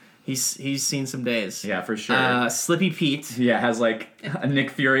 Uh-huh. He's seen some days. Yeah, for sure. Slippy Pete. Yeah, has like a Nick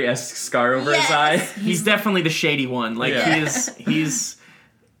Fury-esque scar over his Yes. eye. He's definitely the shady one. Like Yeah. he's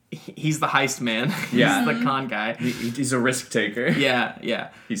the heist man. Yeah. He's the con guy. He's a risk taker. Yeah.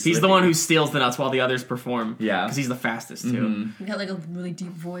 He's He's the Slippy. one who steals the nuts while the others perform. Yeah. Because he's the fastest too. You got like a really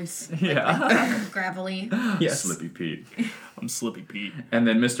deep voice, Yeah. gravelly. Yes. Slippy Pete. I'm Slippy Pete. And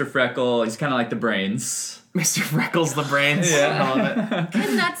then Mr. Freckle, he's kind of like the brains. Mr. Freckles the brains. Yeah. I love it.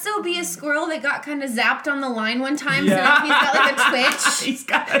 Could Nutso be a squirrel that got kind of zapped on the line one time? Yeah. So he's got like a twitch. He's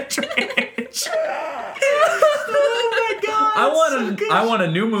got a twitch. Oh my god. I want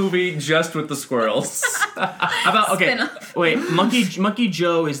a new movie just with the squirrels. How about Spin-off. wait, Monkey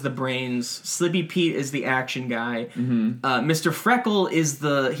Joe is the brains, Slippy Pete is the action guy. Mr. Freckle is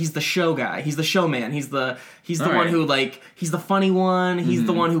he's the show guy. He's the showman. He's the All one right. who like he's the funny one. He's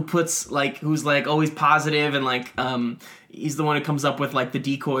the one who puts like who's like always positive and like he's the one who comes up with like the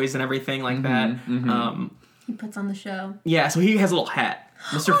decoys and everything like that. He puts on the show. Yeah, so he has a little hat.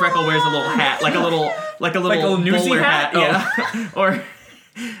 Mr. Freckle wears a little hat, like a little newsy bowler hat? yeah,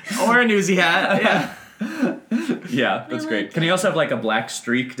 or a newsy hat. Yeah, Yeah, that's I great. like Can he also have like a black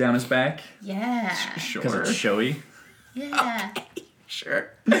streak down his back? Yeah. Because it's showy. Yeah.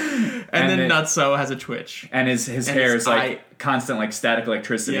 sure. And then then- Nutso has a twitch. And his And hair his is like constant like static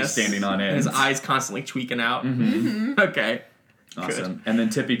electricity standing on it. And his eyes constantly tweaking out. Okay. Awesome. And then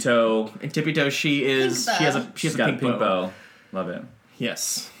Tippy Toe, And Tippy Toe, she has a she's got a pink bow. Love it.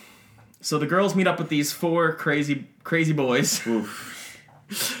 Yes. So the girls meet up with these four crazy boys. Oof.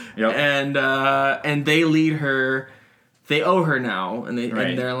 Yep. And they lead her. They owe her now, and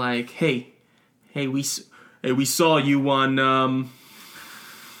Right. they're like, hey, we saw you on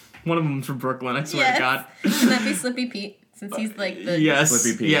one of them's from Brooklyn. I swear to God. Can that be Slippy Pete? Since he's like the Yes,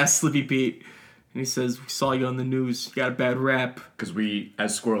 Slippy Pete. Yes, Slippy Pete. And he says, we saw you on the news. You got a bad rap. Because we,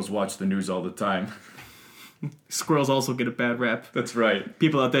 as squirrels, watch the news all the time. Squirrels also get a bad rap. That's right.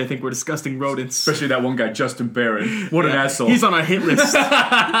 People out there think we're disgusting rodents. Especially that one guy, Justin Barron. What an Yeah. asshole. He's on our hit list. We're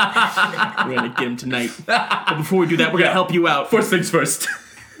gonna get him tonight. But before we do that, we're gonna help you out. First things first.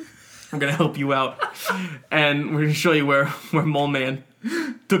 We're gonna help you out, and we're gonna show you where Mole Man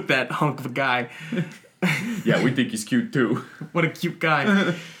took that hunk of a guy. Yeah, we think he's cute too. What a cute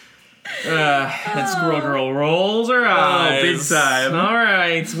guy. And Squirrel Girl rolls her eyes. big time. All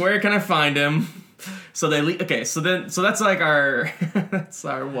right, where can I find him? So they okay. So that's like our that's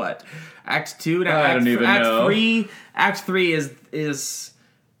our what? Act 2. Now I don't even Act know. 3. Act 3 is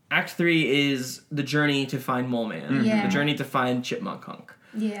Act 3 is the journey to find Mole Man. Yeah. The journey to find Chipmunk Hunk.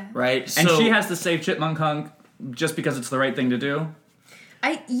 Yeah. Right. And So, she has to save Chipmunk Hunk just because it's the right thing to do.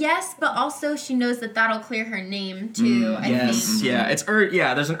 Yes, but also she knows that that'll clear her name too. I Yes. think. Yeah. It's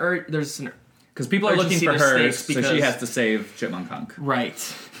there's an Because people are looking Urgency for to her, stakes so she because- has to save Chipmunk Hunk.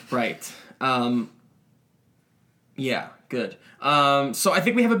 right. Yeah, good. So I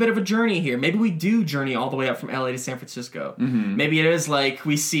think we have a bit of a journey here. Maybe we do journey all the way up from LA to San Francisco. Mm-hmm. Maybe it is like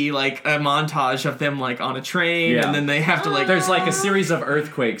we see like a montage of them like on a train, Yeah. and then they have to like. There's like a series of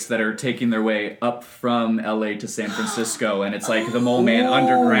earthquakes that are taking their way up from LA to San Francisco, and it's like the Mole Man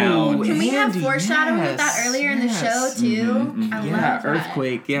underground. Can we have Andy, foreshadowing of that yes, earlier in the yes. show too? I Yeah, love that.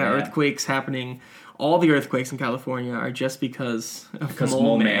 earthquake. Yeah, Yeah. earthquakes happening. All the earthquakes in California are just because of Because Mole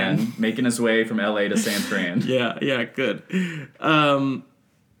Mole Man making his way from LA to San Fran. Yeah, good.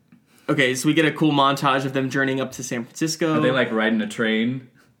 Okay, so we get a cool montage of them journeying up to San Francisco. Are they like riding a train?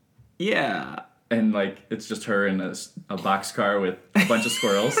 Yeah. And like it's just her in a boxcar with a bunch of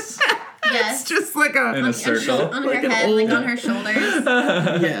squirrels Yes. Just like a in a circle. On Like her an head, old- like on her shoulders,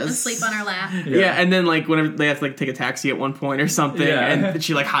 yes. and sleep on her lap. Yeah, and then like whenever they have to like take a taxi at one point or something, Yeah. and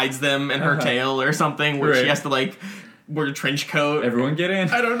she like hides them in her tail or something, where she Right. has to like wear a trench coat. Everyone get in.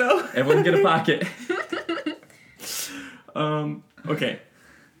 I don't know. Everyone get a pocket. Okay.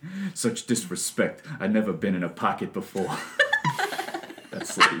 Such disrespect. I've never been in a pocket before.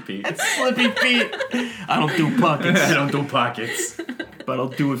 That's Slippy Pete. Slippy feet. I don't do pockets, I don't do pockets. but I'll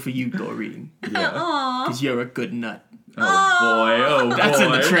do it for you, Doreen, Yeah. Aw. because you're a good nut. Oh boy. Oh boy. That's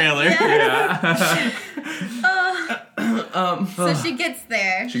in the trailer. Yeah. So she gets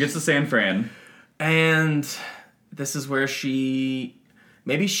there. She gets to San Fran. And this is where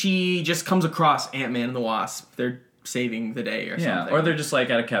maybe she just comes across Ant-Man and the Wasp. They're saving the day or Yeah. something. Or they're just like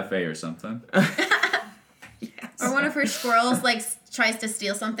at a cafe or something. Or one of her squirrels like tries to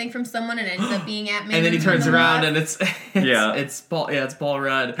steal something from someone and ends up being Ant-Man. and then he turns the around Wasp. and it's Yeah. it's Paul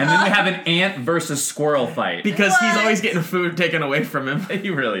Rudd. And then we have an ant versus squirrel fight. Because he's What? always getting food taken away from him. He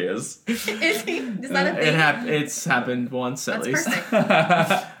really is. Is that a thing? It's happened once at That's least.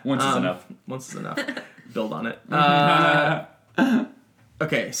 perfect. Once is enough. Once is enough. Build on it.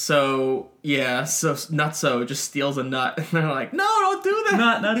 Okay, so Nutso just steals a nut, and they're like, "No, don't do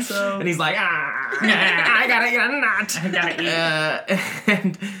that." Not so. And he's like, I gotta get a nut. I gotta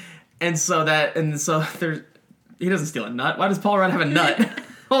eat. And so there's he doesn't steal a nut. Why does Paul Rudd have a nut?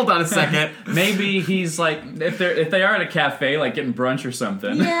 Hold on a second. Maybe he's like if they are at a cafe like getting brunch or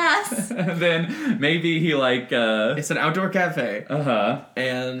something. Yes. Then maybe he like It's an outdoor cafe,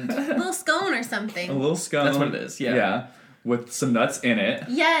 and A little scone or a something. little scone. That's what it is, yeah. Yeah. With some nuts in it.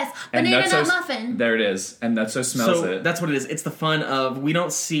 Yes. And Banana Nutso- nut muffin. There it is. And Nutso smells so it. that's what it is. It's the fun of we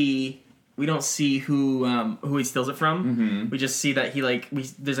don't see who he steals it from. Mm-hmm. We just see that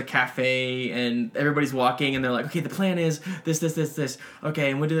there's a cafe and everybody's walking and they're like, okay, the plan is this.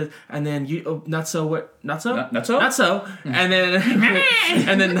 Okay, and we do this, and then Nutso. And then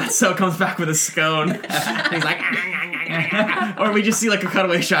and then Nutso comes back with a scone. And he's like, or we just see like a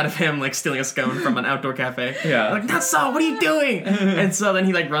cutaway shot of him like stealing a scone from an outdoor cafe. Yeah. Like, Nutso, what are you doing? And so then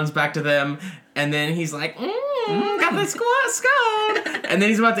he like runs back to them. And then he's like, got the scone. And then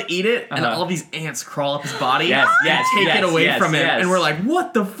he's about to eat it, and all these ants crawl up his body Yes, and yes, take yes, it away yes, from him. yes. And we're like,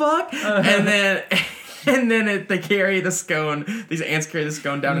 what the fuck? And then they carry the scone. These ants carry the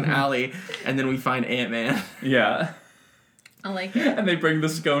scone down an alley, and then we find Ant-Man. Yeah. I like it. And they bring the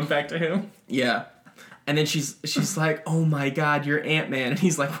scone back to him. Yeah. And then she's like, oh my god, you're Ant-Man. And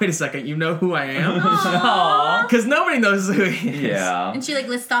he's like, wait a second, you know who I am? Aww. Because nobody knows who he is. Yeah. And she like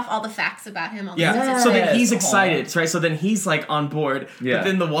lists off all the facts about him. All the Yeah, things so he's then he's Yes. excited, right? So then he's like on board, Yeah. but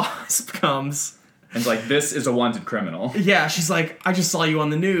then the Wasp comes. And like, this is a wanted criminal. Yeah, she's like, I just saw you on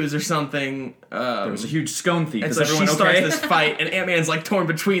the news or something. There was a huge scone thief. And Is so everyone she starts okay? this fight, and Ant-Man's like torn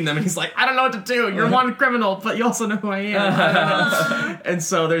between them, and he's like, I don't know what to do. You're a wanted criminal, but you also know who I am. I don't know. And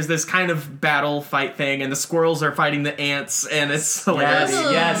so there's this kind of battle fight thing, and the squirrels are fighting the ants, and it's hilarious.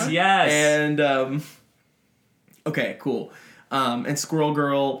 Yes. And okay, cool. And Squirrel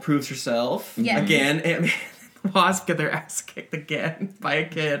Girl proves herself Yeah. again. Ant-Man and Wasp get their ass kicked again by a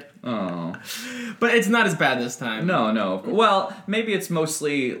kid, Oh. but it's not as bad this time. No. Well, maybe it's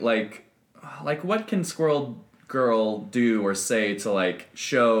mostly like what can Squirrel Girl do or say to like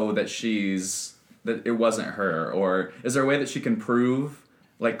show that that it wasn't her, or is there a way that she can prove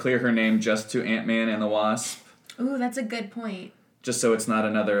like clear her name just to Ant-Man and the Wasp, Ooh, that's a good point. just so it's not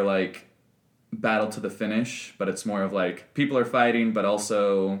another like battle to the finish, but it's more of like people are fighting, but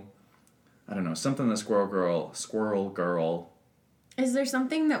also I don't know, something the Squirrel Girl. Is there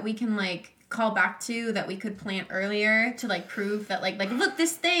something that we can like call back to that we could plant earlier to like prove that like look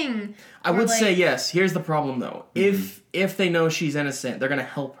this thing? I Or, would like- say yes. Here's the problem though. If they know she's innocent, they're gonna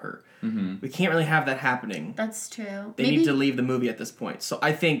help her. We can't really have that happening. That's true. They need to leave the movie at this point. So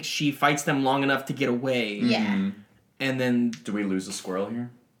I think she fights them long enough to get away, Yeah. and then Do we lose a squirrel here?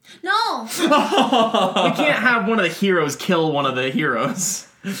 No. we can't have one of the heroes kill one of the heroes.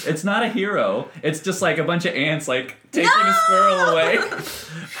 It's not a hero. It's just like a bunch of ants like taking a squirrel away.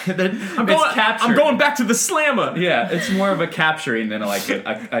 I'm going back to the slammer. Yeah, it's more of a capturing than like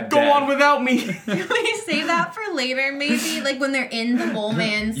a Go death. on without me. Can we save that for later, maybe? Like when they're in the mole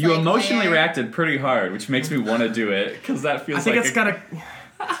man's You like, emotionally lair. reacted pretty hard, which makes me want to do it because that feels I think like it's gotta.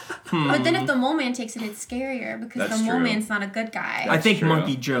 But then if the mole man takes it, it's scarier because That's the mole true. man's not a good guy. I think true.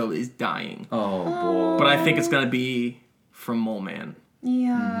 Monkey Joe is dying, Oh boy. but I think it's gonna be from Mole Man.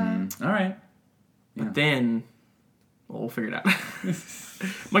 Yeah. All right. But then, well, we'll figure it out.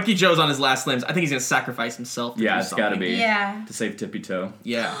 Monkey Joe's on his last limbs. I think he's gonna sacrifice himself. To Yeah, do it's gotta something. be Yeah. to save Tippy Toe.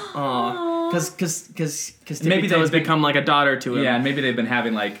 Yeah. Because Maybe Tippy Toe has they've been- become like a daughter to him. Yeah, and maybe they've been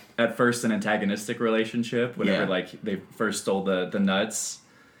having like at first an antagonistic relationship. Whenever Yeah. like they first stole the nuts,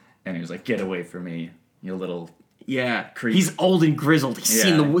 and he was like, "Get away from me, you little." Yeah. Creep. He's old and grizzled. He's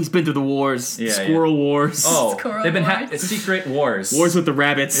Yeah. he's been through the wars, Yeah, squirrel wars, Oh, Squirrel they've been wars. secret wars. wars with the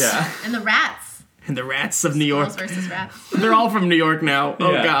rabbits, Yeah. And the rats. and the rats of New York. Squirrels versus rats. They're all from New York now.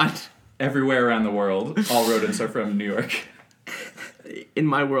 Oh Yeah. God. Everywhere around the world, all rodents are from New York. In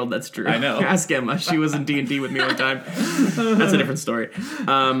my world, that's true. I know. Ask Emma. She was in D&D with me one time. That's a different story.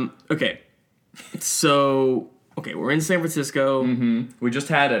 Okay. So, we're in San Francisco. We just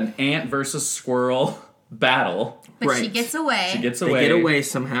had an ant versus squirrel battle. But she Right. gets away. She gets They away. get away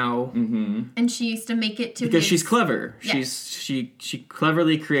somehow and she used to make it to because his, she's clever. Yes. She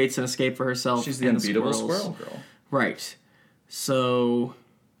cleverly creates an escape for herself. She's the and unbeatable squirrels. squirrel girl. Right. So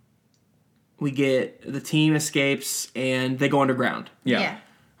we get the team escapes and they go underground. Yeah.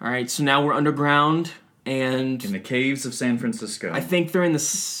 All right. So now we're underground and In the caves of San Francisco. I think they're in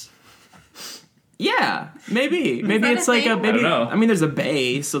the. Yeah, maybe that it's a like a thing? maybe. I don't know. I mean, there's a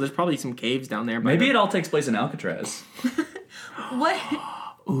bay, so there's probably some caves down there. But Maybe it all takes place in Alcatraz. What?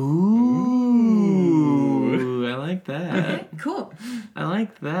 Ooh, I like that. Cool. I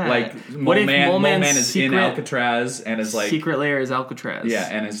like that. Like what if Mole Man Man's is in Alcatraz and is like secret lair is Alcatraz? yeah,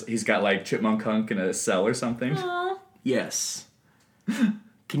 and he's got like Chipmunk Hunk in a cell or something. Aw. Yes.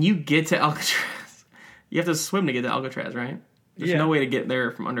 Can you get to Alcatraz? You have to swim to get to Alcatraz, right? There's Yeah. no way to get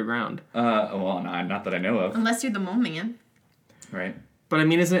there from underground. Well, not that I know of. Unless you're the mole man. Right. But I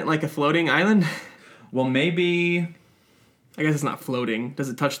mean, isn't it like a floating island? Well, maybe I guess it's not floating. Does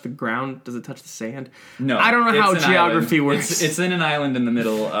it touch the ground? Does it touch the sand? no. I don't know how it's an geography island. works. It's in an island in the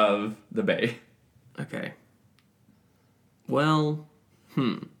middle of the bay. Okay. Well,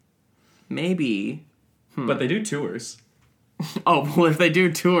 maybe. But they do tours. Oh, well, if they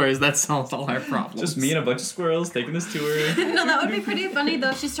do tours, that solves all our problems. Just me and a bunch of squirrels taking this tour. No, that would be pretty funny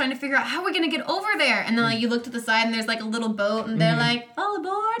though. She's trying to figure out how we're gonna get over there, and then like you look to the side and there's like a little boat, and they're like all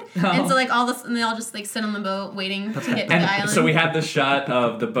aboard, and so like all this, and they all just like sit on the boat waiting to get to the And island. so we have this shot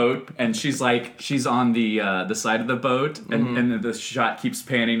of the boat, and she's on the side of the boat, and then the shot keeps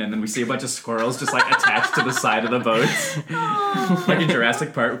panning, and then we see a bunch of squirrels just like attached to the side of the boat, like in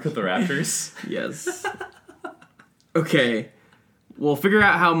Jurassic Park with the raptors. Yes. Okay. We'll figure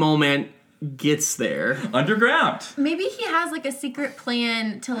out how Mole Man gets there. Underground. Maybe he has like a secret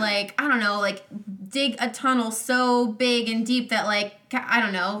plan to like I don't know, like dig a tunnel so big and deep that like I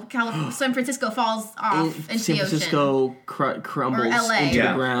don't know, San Francisco falls off into San the ocean. Francisco crumbles Or LA. into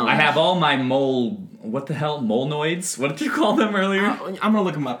Yeah. the ground. I have all my molenoids? What did you call them earlier? I'm gonna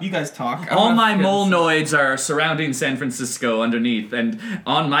look them up. You guys talk. All my molenoids are surrounding San Francisco underneath, and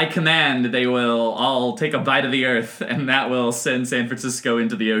on my command, they will all take a bite of the earth, and that will send San Francisco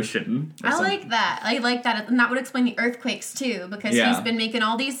into the ocean. I like that. I like that. And that would explain the earthquakes too, because Yeah. he's been making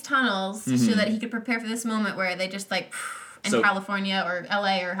all these tunnels so that he could prepare for this moment where they just like in So- California or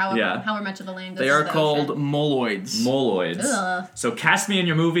LA or however Yeah. however much of the land goes They to are the called ocean. moloids. Moloids. Ugh. So cast me in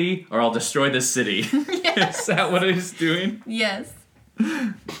your movie, or I'll destroy this city. Is that what he's doing? Yes.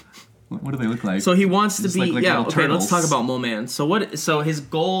 What do they look like? So he wants to Just be like yeah. little Okay, let's turtles. talk about Mole Man. So his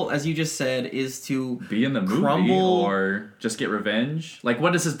goal, as you just said, is to be in the movie, crumble- or just get revenge? Like,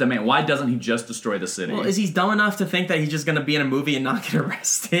 what is his demand? Why doesn't he just destroy the city? Well, is he dumb enough to think that he's just gonna be in a movie and not get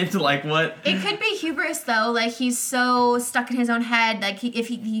arrested? Like what? It could be hubris though. Like he's so stuck in his own head. Like if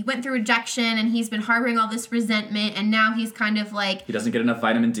he went through rejection and he's been harboring all this resentment, and now he's kind of like He doesn't get enough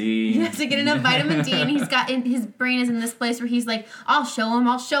vitamin D. he has to get enough vitamin D, and his brain is in this place where he's like, I'll show him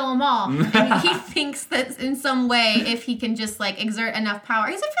all, and he thinks that in some way if he can just like exert enough power.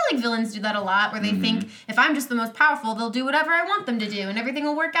 Because I feel like villains do that a lot, where they think if I'm just the most powerful, they'll do whatever I want them to do, and everything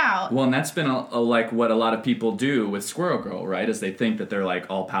will work out. Well, and that's been like what a lot of people do with Squirrel Girl, right? Is they think that they're like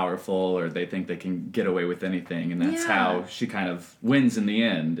all powerful, or they think they can get away with anything, and that's Yeah. how she kind of wins in the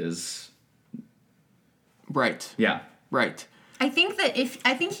end. Is Right. yeah. Right. I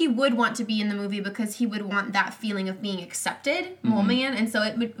think he would want to be in the movie because he would want that feeling of being accepted, Mole Man, and so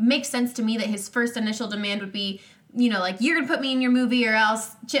it would make sense to me that his first initial demand would be, like, you're gonna put me in your movie or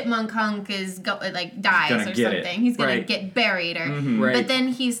else Chipmunk Hunk is dies or something. He's gonna get buried or. Right. But then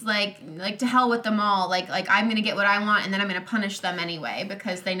he's like to hell with them all. Like I'm gonna get what I want and then I'm gonna punish them anyway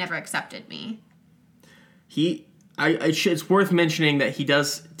because they never accepted me. It's worth mentioning that he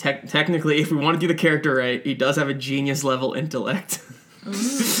does technically, if we want to do the character right, he does have a genius level intellect.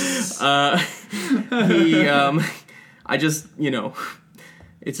 It's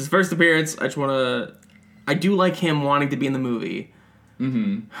his first appearance. I do like him wanting to be in the movie.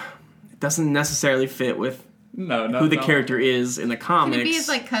 Mm-hmm. It doesn't necessarily fit with who the character is in the comics. Could it be his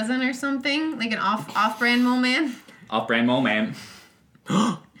cousin or something, like an off-brand Mole Man? Off-brand Mole Man.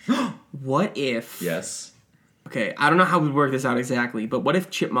 What if? Yes. Okay, I don't know how we work this out exactly, but what if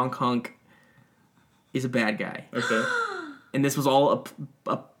Chipmunk Hunk is a bad guy? Okay. And this was all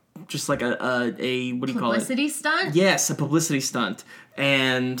just like a what do you call it? Publicity stunt? Yes, a publicity stunt.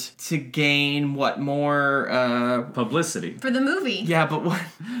 And to gain more publicity. For the movie. Yeah, but what?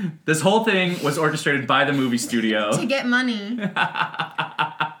 This whole thing was orchestrated by the movie studio. To get money.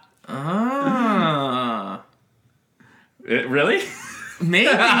 Really? Maybe.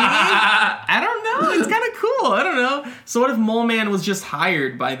 I don't know. It's kind of cool. I don't know. So what if Mole Man was just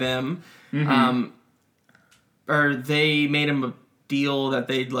hired by them? Or they made him a deal that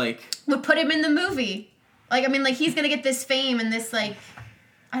they'd would put him in the movie. He's gonna get this fame and this I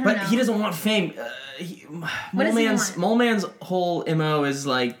don't know. But he doesn't want fame. Mole Man's whole MO is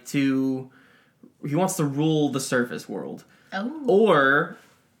he wants to rule the surface world. Oh.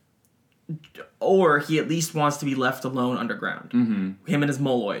 Or he at least wants to be left alone underground. Him and his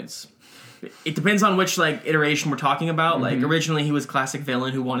moloids. It depends on which iteration we're talking about. Originally he was classic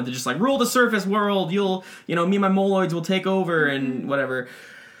villain who wanted to just rule the surface world. Me and my moloids will take over and whatever.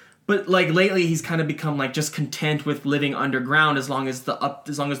 But lately he's kind of become just content with living underground as long as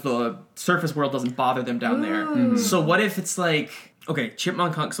the surface world doesn't bother them down there. So what if it's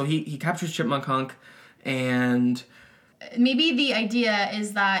Chipmunk Hunk. So he captures Chipmunk Hunk and maybe the idea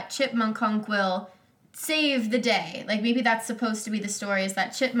is that Chipmunk Hunk will save the day. Maybe that's supposed to be the story, is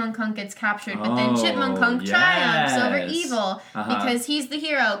that Chipmunk Hunk gets captured, but then Chipmunk Hunk triumphs over evil because he's the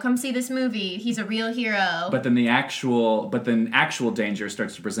hero. Come see this movie. He's a real hero. But then actual danger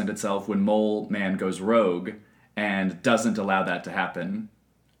starts to present itself when Mole Man goes rogue and doesn't allow that to happen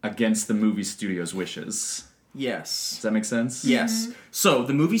against the movie studio's wishes. Yes. Does that make sense? Yes. So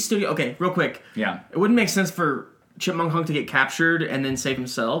the movie studio. Okay, real quick. Yeah. It wouldn't make sense for Chipmunk Hunk to get captured and then save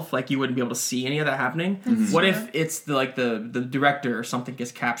himself. You wouldn't be able to see any of that happening. What if it's the director or something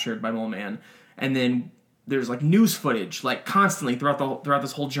gets captured by Mole Man, and then there's news footage constantly throughout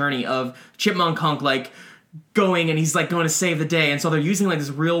this whole journey of Chipmunk Hunk going and he's going to save the day, and so they're using this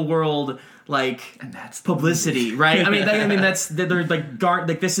real world and that's publicity, right? That's they're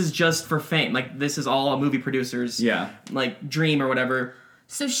this is just for fame. This is all a movie producer's dream or whatever.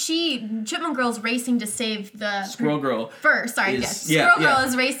 So Chipmunk Girl's racing to save the Squirrel Girl first. Sorry, Squirrel Girl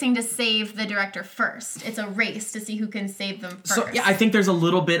is racing to save the director first. It's a race to see who can save them first. So yeah, I think there's a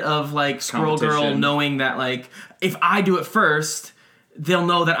little bit of Squirrel Girl knowing that if I do it first, they'll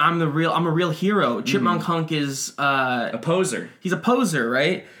know that I'm a real hero. Chipmunk Hunk is a poser. He's a poser,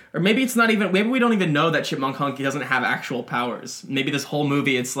 right? Or maybe it's not even. Maybe we don't even know that Chipmunk Hunk doesn't have actual powers. Maybe this whole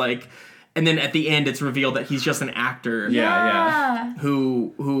movie it's and then at the end, it's revealed that he's just an actor. Yeah.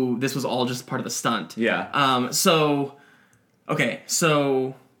 Who this was all just part of the stunt. Yeah. So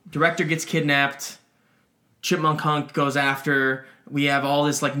director gets kidnapped. Chipmunk Hunk goes after. We have all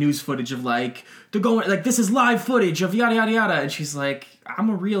this news footage of they're going this is live footage of yada yada yada, and she's I'm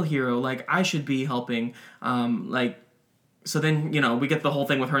a real hero. I should be helping. So then, we get the whole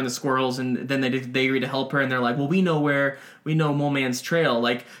thing with her and the squirrels, and then they agree to help her, and they're well, we know Mole Man's trail.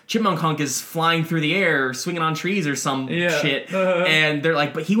 Chipmunk Hunk is flying through the air, swinging on trees or some shit, and they're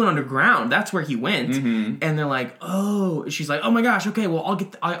but he went underground. That's where he went, and they're oh, she's oh my gosh, okay, well,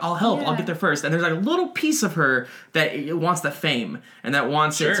 I'll help. I'll get there first. And there's a little piece of her that wants the fame, and that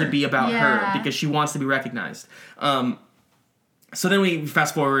wants it to be about her, because she wants to be recognized. So then we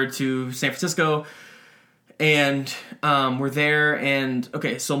fast forward to San Francisco. And we're there, and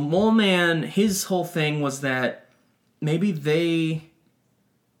okay, so Mole Man, his whole thing was that is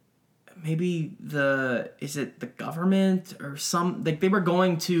it the government or some, they were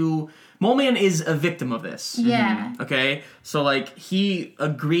going to, Mole Man is a victim of this. Yeah. Okay, so he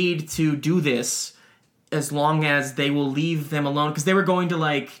agreed to do this as long as they will leave them alone, because they were going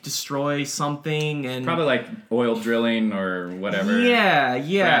to destroy something, and probably oil drilling or whatever. Yeah,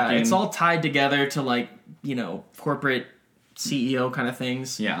 fracking. It's all tied together to corporate CEO kind of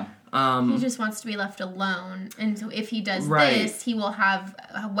things. Yeah. He just wants to be left alone, and so if he does Right. this, he will have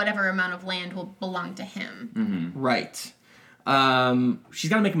whatever amount of land will belong to him. Right. She's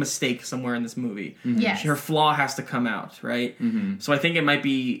got to make a mistake somewhere in this movie. Yes. Her flaw has to come out, right? So I think it might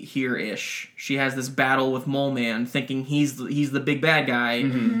be here-ish. She has this battle with Mole Man, thinking he's the big bad guy,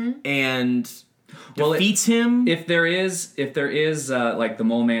 and defeats him. If there is like the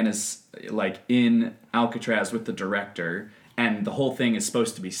Mole Man is like in Alcatraz with the director, and the whole thing is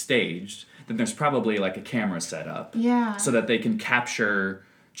supposed to be staged, then there's probably like a camera set up. Yeah. So that they can capture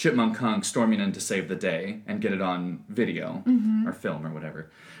Chipmunk Hunk storming in to save the day and get it on video or film or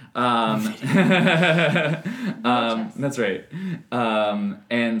whatever. That's right.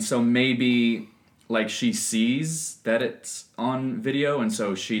 And so maybe like she sees that it's on video, and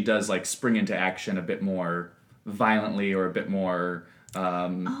so she does like spring into action a bit more violently or a bit more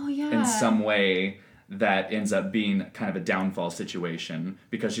in some way that ends up being kind of a downfall situation,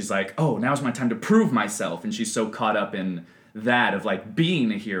 because she's like, oh, now's my time to prove myself, and she's so caught up in that of like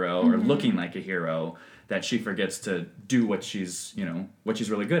being a hero or looking like a hero that she forgets to do what she's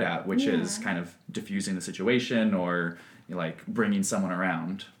really good at, which is kind of diffusing the situation or like bringing someone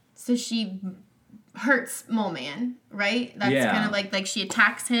around. So she hurts Mole Man, right? That's Yeah. kind of like she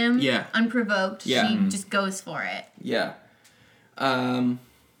attacks him unprovoked. Yeah. She just goes for it. Yeah.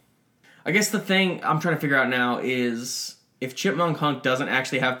 I guess the thing I'm trying to figure out now is if Chipmunk Hunk doesn't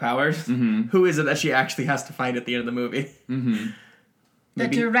actually have powers, who is it that she actually has to fight at the end of the movie? The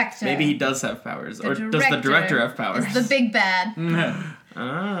director. Maybe he does have powers. The Or does the director have powers? Is the big bad.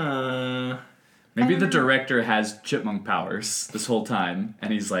 Maybe the director has chipmunk powers this whole time,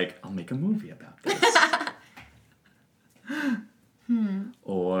 and he's like, I'll make a movie about this.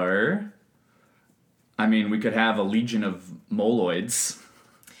 Or, I mean, we could have a legion of moloids.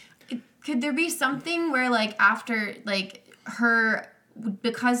 Could there be something where, like, after, like, her,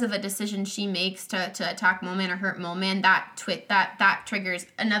 because of a decision she makes to attack Mole Man or hurt Mole Man, that triggers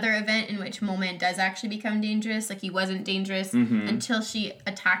another event in which Mole Man does actually become dangerous? Like, he wasn't dangerous until she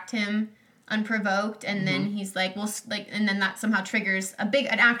attacked him unprovoked, and then he's like, well, like, and then that somehow triggers an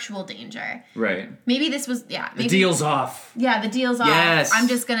actual danger. Right. Maybe this was, maybe, The deal's off. Yeah, the deal's off. Yes. I'm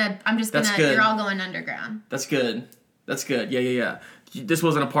just gonna, That's good. you're all going underground. That's good. Yeah. This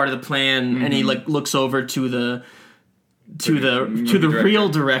wasn't a part of the plan, and he like looks over to the real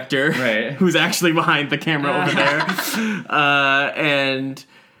director, Right. who's actually behind the camera over there,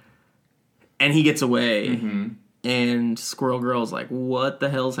 and he gets away, and Squirrel Girl's like, "What the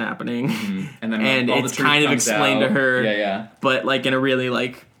hell's happening?" And then And all it's the truth kind of comes explained out. to her, Yeah. but like in a really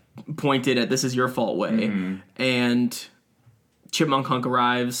like pointed at this is your fault way, and Chipmunk Hunk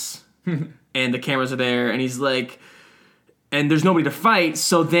arrives, and the cameras are there, and he's like. And there's nobody to fight,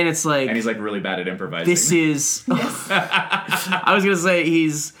 so then it's like... And he's like really bad at improvising. This is... I was going to say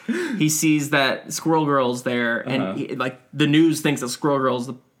he sees that Squirrel Girl's there, and he, like the news thinks that Squirrel Girl's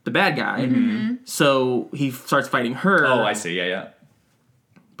the bad guy, so he starts fighting her. Oh, I see. Yeah.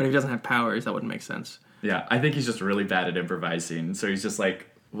 But if he doesn't have powers, that wouldn't make sense. Yeah, I think he's just really bad at improvising. So he's just like,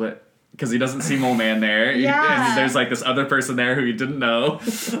 what? Because he doesn't see Mole Man there. Yeah. And there's like this other person there who he didn't know.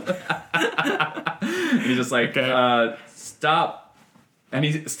 And he's just like, stop. And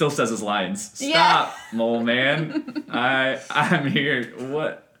he still says his lines. Stop, Yeah. Mole Man. I'm here.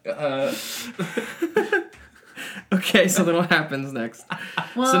 What? Okay, so then what happens next?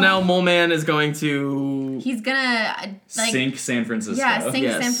 Well, So now Mole Man is going to... he's gonna like Sink San Francisco. sink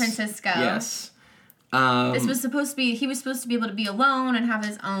Yes. San Francisco. Yes. This was supposed to be, he was supposed to be able to be alone and have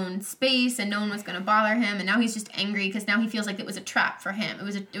his own space, and no one was going to bother him, and now he's just angry because now he feels like it was a trap for him.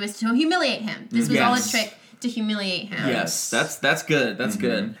 It was to humiliate him. This was all a Yes. trick to humiliate him. Yes, that's good. That's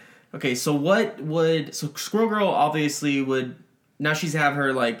good. Okay, so Squirrel Girl obviously would now she's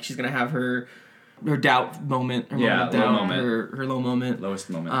gonna have her doubt moment, her Yeah, moment of low doubt, moment. her low moment. Lowest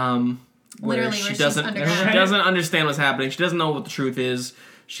moment. Literally where she she's doesn't underground. she doesn't understand what's happening. She doesn't know what the truth is.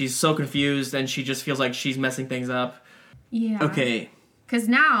 She's so confused, and she just feels like she's messing things up. Yeah. Okay, Because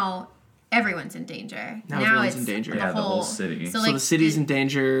now everyone's in danger. Now everyone's it's in danger. Yeah, the whole city. So, so like, the city's in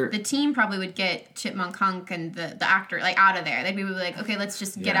danger. the team probably would get Chipmunk Hunk and the actor like out of there. They'd be like, okay, let's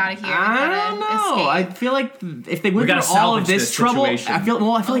just get Yeah. out of here. We I gotta don't know. I escape. feel like if they went gotta through all of salvage this this trouble, situation. I feel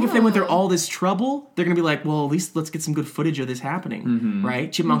like if they went through Oh. all this trouble, they're gonna be like, well, at least let's get some good footage of this happening,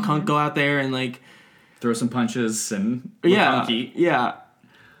 right? Chipmunk Hunk go out there and like, Throw some punches and look yeah, hunky. yeah.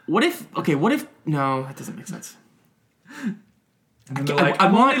 What if? No, that doesn't make sense. And they're like, I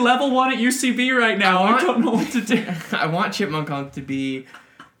I'm want- only level 1 at UCB right now. I don't know what to do. I want Chipmunk Hunk to be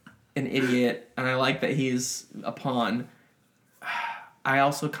an idiot, and I like that he's a pawn. I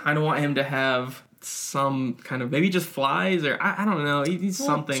also kind of want him to have some kind of maybe just flies or I don't know. He needs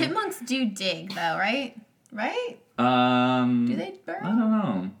something. Chipmunks do dig though, right? Right? Do they burrow? I don't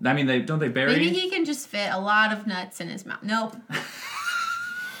know. I mean, don't they bury? Maybe he can just fit a lot of nuts in his mouth. Nope.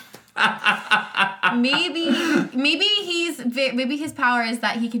 maybe his power is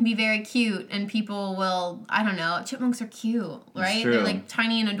that he can be very cute and people will, I don't know, chipmunks are cute, right? true. They're like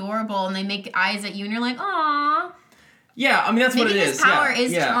tiny and adorable and they make eyes at you and you're like, aww. Yeah, I mean that's what it Maybe is. his power Yeah,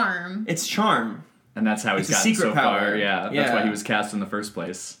 is yeah. charm. It's charm. And that's how he's It's a gotten secret so power. far. Yeah, that's Yeah. why he was cast in the first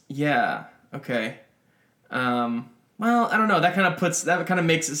place. Yeah. Okay. Well, I don't know. That kind of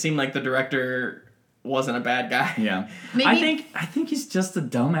makes it seem like the director wasn't a bad guy. Yeah, Maybe- I think he's just a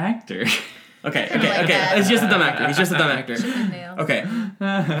dumb actor. Okay. Kinda like that. He's just a dumb actor. He's just a dumb actor. Chippendale. Okay.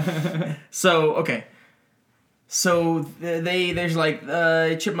 So there's like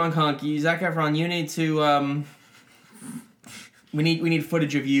Chipmunk Honky, Zac Efron. You need to we need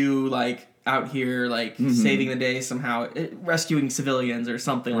footage of you like out here like saving the day somehow, rescuing civilians or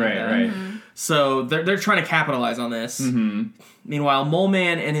something like that. Right. So they're trying to capitalize on this. Meanwhile, Mole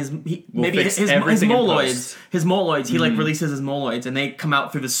Man and his fix his everything in moloids, he like releases his moloids and they come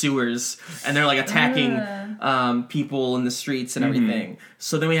out through the sewers and they're like attacking people in the streets and everything.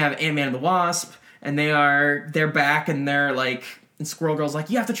 So then we have Ant-Man and the Wasp and they're back and they're like, and Squirrel Girl's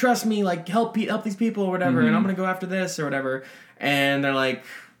like, you have to trust me, like help these people or whatever, and I'm gonna go after this or whatever. And they're like,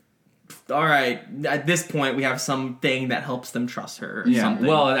 all right, at this point we have something that helps them trust her or something.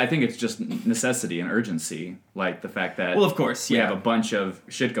 Well, I think it's just necessity and urgency, like the fact that Well, of course, we yeah. have a bunch of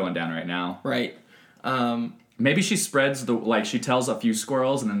shit going down right now. Right. Maybe she spreads she tells a few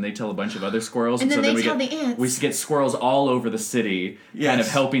squirrels and then they tell a bunch of other squirrels. And then they we tell get, the ants. We get squirrels all over the city kind of Yes.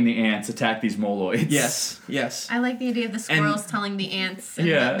 helping the ants attack these moloids. Yes. I like the idea of the squirrels telling the ants and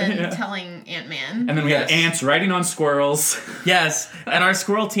then telling Ant-Man. And then we have Yes. ants riding on squirrels. Yes. And our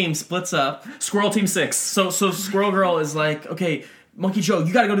squirrel team splits up. Squirrel Team 6. So Squirrel Girl is like, okay, Monkey Joe,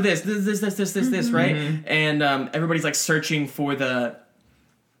 you gotta go to this, right? And everybody's like searching for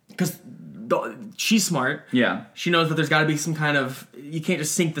because she's smart. Yeah. She knows that there's got to be some kind of, you can't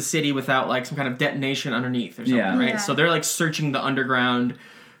just sink the city without like some kind of detonation underneath or something, Yeah. right? Yeah. So they're like searching the underground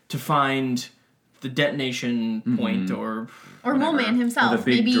to find the detonation point or Or whatever. Mole Man himself. Or the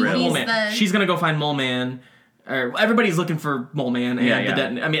big Maybe drill. he's Mole Man. the... She's gonna go find Mole Man. Or everybody's looking for Mole Man and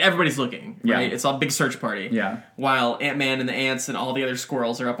Yeah. I mean, everybody's looking, Yeah. right? It's a big search party. Yeah. While Ant-Man and the ants and all the other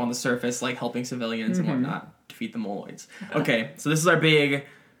squirrels are up on the surface, like helping civilians and whatnot defeat the moloids. Okay, so this is our big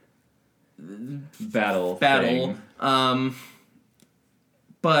Battle. battle. thing.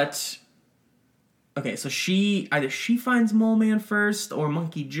 But okay, so either she finds Mole Man first or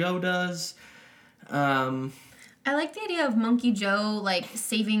Monkey Joe does. I like the idea of Monkey Joe, like,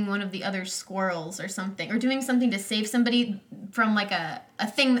 saving one of the other squirrels or something. Or doing something to save somebody from, like, a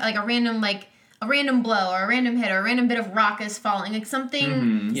thing, like a random blow or a random hit or a random bit of rock is falling. Like,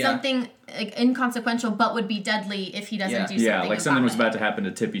 something like, inconsequential but would be deadly if he doesn't do something Yeah, like something was about about to happen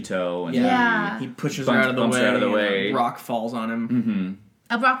to Tippy Toe. And Yeah. He pushes her Bumps- out of the bumps way. her out of the and way. a rock falls on him.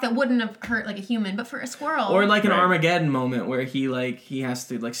 a rock that wouldn't have hurt, like, a human, but for a squirrel. Or like an Right. Armageddon moment where he has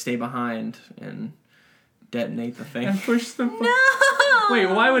to like stay behind and detonate the thing. And push them. No! Wait,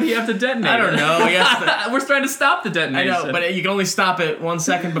 why would he have to detonate? I don't it? know. He has to- We're trying to stop the I detonation. know, but you can only stop it 1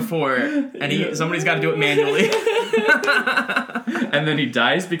 second before, and somebody's got to do it manually. And then he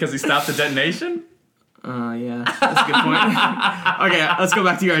dies because he stopped the detonation? Yeah, that's a good point. Okay, let's go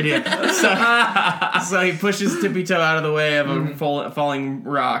back to your idea. So he pushes Tippy Toe out of the way of a falling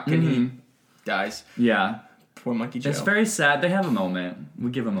rock, and he dies. Yeah. Poor Monkey Joe. It's very sad. They have a moment.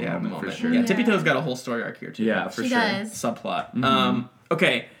 We give him a moment for sure. Yeah, Yeah. Tippy Toe's got a whole story arc here too. Yeah, for She sure. does. Subplot.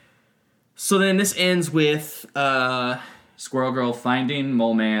 Okay. So then this ends with Squirrel Girl finding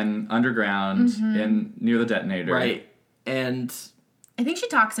Mole Man underground near the detonator. right, and I think she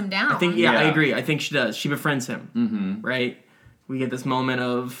talks him down. I think I Yeah. agree. I think she does. She befriends him. Right. We get this moment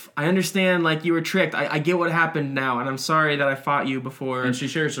of, I understand, like, you were tricked. I get what happened now, and I'm sorry that I fought you before. And she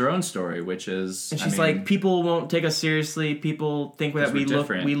shares her own story, which is... And she's like, people won't take us seriously. People think that we're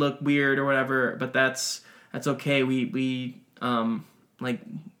different. we look weird or whatever, but that's okay. We like,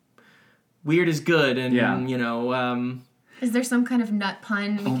 weird is good, and Yeah. you know, Is there some kind of nut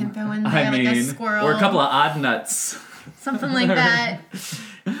pun we can throw in there, like a squirrel? or a couple of odd nuts. Something like that.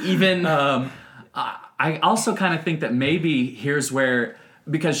 even I also kind of think that maybe here's where...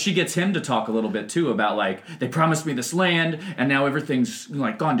 Because she gets him to talk a little bit, too, about, like, they promised me this land, and now everything's,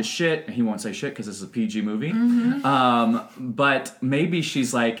 like, gone to shit. And he won't say shit because this is a PG movie. But maybe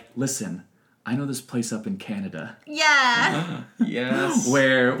she's like, listen, I know this place up in Canada Yeah. yes,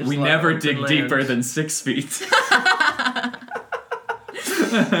 where There's we a lot of never open dig land. deeper than 6 feet.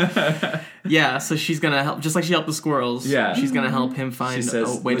 Yeah, so she's gonna help, just like she helped the squirrels. Yeah. She's gonna help him find a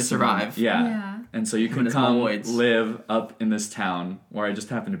way to "Listen, survive. Yeah. Yeah. And so you Him can and his come Moloids. live up in this town where I just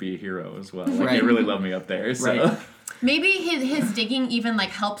happen to be a hero as well. Like, Right. they really love me up there. So. Right. Maybe his digging even like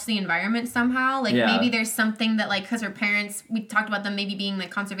helps the environment somehow. Like Yeah. maybe there's something that like because her parents, we talked about them maybe being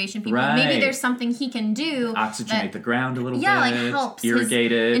like conservation people. Right. Maybe there's something he can do. Oxygenate that, the ground a little yeah, bit. like helps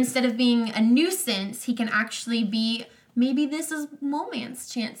irrigate it. Instead of being a nuisance, he can actually be. Maybe this is Mole Man's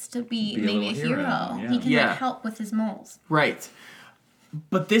chance to be Be a maybe a little hero. hero, yeah. He can Yeah. like help with his moles. Right.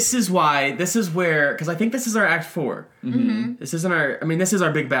 But this is where, because I think this is our Act 4. Mm-hmm. This isn't this is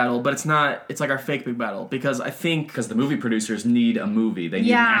our big battle, but it's not, it's like our fake big battle, because I think... Because the movie producers need a movie. They need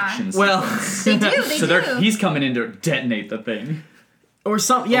Yeah. an action Well, sequence. They do. They So do. he's coming in to detonate the thing. or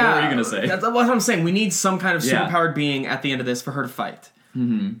some, yeah. what were you gonna say? That's what I'm saying. We need some kind of Yeah. superpowered being at the end of this for her to fight.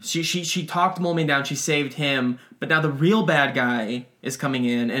 Mm-hmm. She talked Mole Man down, she saved him, but now the real bad guy is coming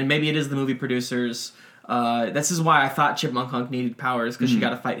in, and maybe it is the movie producers. This is why I thought Chipmunk Hunk needed powers, because she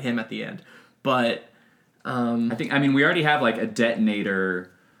got to fight him at the end. But We already have like a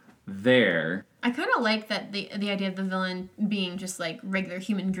detonator there. I kind of like that the idea of the villain being just like regular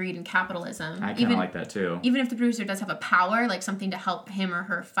human greed and capitalism. I kind of like that too. Even if the producer does have a power, like something to help him or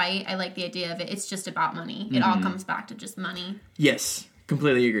her fight, I like the idea of it. It's just about money. It all comes back to just money. yes,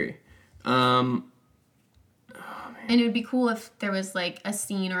 completely agree. And it would be cool if there was like a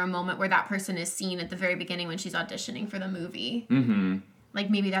scene or a moment where that person is seen at the very beginning when she's auditioning for the movie. Mm-hmm. Like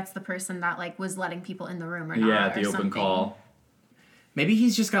maybe that's the person that like was letting people in the room or not. Yeah, or at the open something. call. Maybe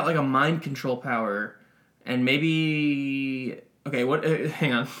he's just got like a mind control power, and maybe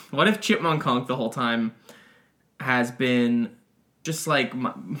hang on. What if Chipmunk Hunk the whole time has been just like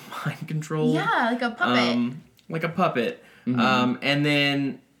mind control? Yeah, like a puppet. Like a puppet. And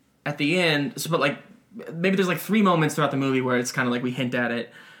then at the end, maybe there's like 3 moments throughout the movie where it's kind of like we hint at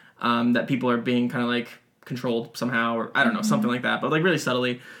it, that people are being kind of like controlled somehow, or I don't know, something like that, but like really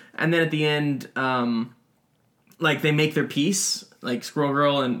subtly. And then at the end, like they make their peace, like Squirrel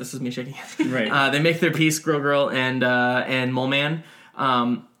Girl, and this is me shaking hands. Right. They make their peace, Squirrel Girl and Mole Man,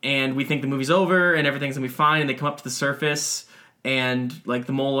 and we think the movie's over and everything's gonna be fine, and they come up to the surface, and like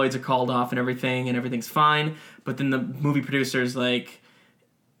the Moloids are called off and everything's fine. But then the movie producer's like,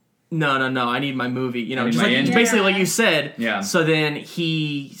 no, I need my movie. You know, I need just my like, engine. basically like you said. Yeah. So then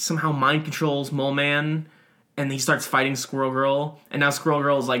he somehow mind controls Mole Man, and he starts fighting Squirrel Girl, and now Squirrel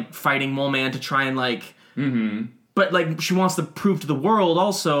Girl is like fighting Mole Man to try and like. Mm-hmm. But like she wants to prove to the world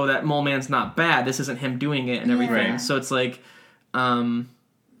also that Mole Man's not bad. This isn't him doing it and everything. Right. So it's like,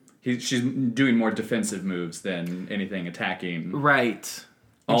 She's doing more defensive moves than anything attacking. right.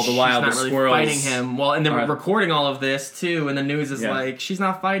 All And the while, she's not the really squirrels fighting him. Well, and they're are- recording all of this too, and the news is Yeah. like, she's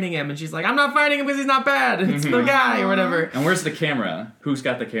not fighting him, and she's like, I'm not fighting him because he's not bad. It's the guy or whatever. And where's the camera? Who's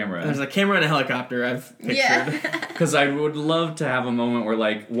got the camera? There's a camera and a helicopter I've pictured. Yeah. Because I would love to have a moment where,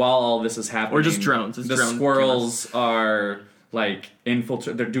 like, while all this is happening, Or just drones. It's the drone squirrels are like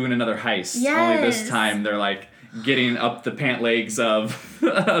They're doing another heist. Only this Yes. time they're like getting up the pant legs of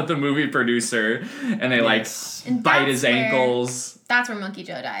the movie producer, and they Yes. And like bite that's his where- ankles. That's where Monkey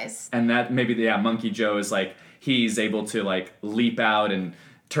Joe dies. And that Monkey Joe is like he's able to like leap out and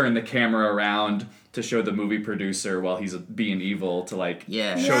turn the camera around to show the movie producer while he's being evil to like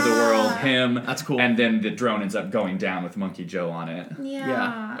Yeah. show the world Yeah. him. That's cool. And then the drone ends up going down with Monkey Joe on it. Yeah.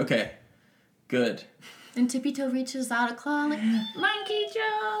 Yeah. Okay. Good. And Tippy Toe reaches out a claw like, Monkey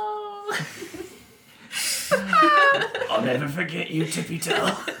Joe! I'll never forget you, Tippy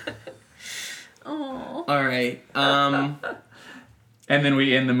Toe. Oh. All right. And then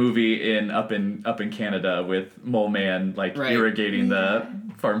we end the movie up in Canada with Mole Man like Right. irrigating the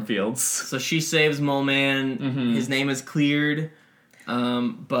farm fields. So she saves Mole Man. His name is cleared,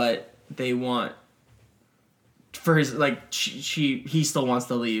 but they want for his like he still wants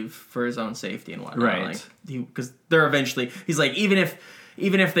to leave for his own safety and whatnot. Right. Like, because they're eventually. He's like even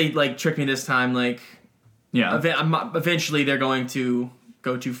if they like trick me this time, like Yeah. eventually they're going to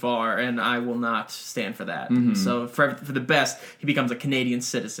go too far, and I will not stand for that. So for the best, he becomes a Canadian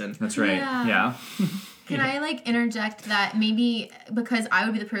citizen. That's right. Yeah. Yeah. Can I like interject that maybe because I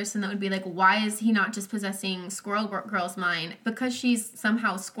would be the person that would be like, why is he not just possessing Squirrel Girl's mind? Because she's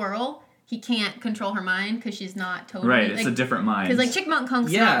somehow squirrel, he can't control her mind because she's not totally Right. It's a different mind. Because like Chipmunk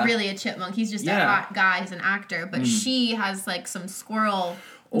Hunk's Yeah. not really a chipmunk; he's just a Yeah. hot guy. He's an actor, but she has like some squirrel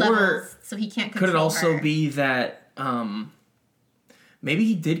Or levels, so he can't control Could it also her. be that maybe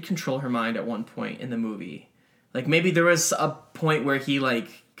he did control her mind at one point in the movie? Like maybe there was a point where he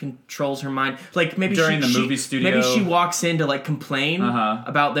like controls her mind. Like maybe During the movie studio. Maybe she walks in to like complain Uh-huh.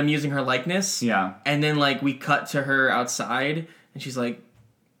 about them using her likeness. Yeah. And then like we cut to her outside, and she's like,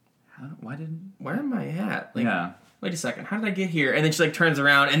 Why didn't? Where am I at? Like, Yeah. wait a second. How did I get here? And then she like turns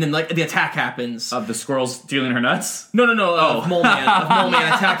around, and then like the attack happens. Of the squirrls stealing her nuts? No. Oh. Of Mole Man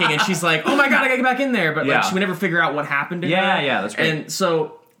attacking, and she's like, "Oh my god, I gotta get back in there!" But like, Yeah. she would never figure out what happened to her. Yeah, that's great. And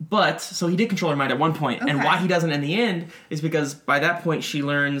so he did control her mind at one point, and Okay. why he doesn't in the end is because by that point she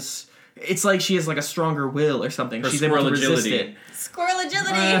learns. It's like she has like a stronger will or something. Her She's able to squirrel resist agility. it. Squirrel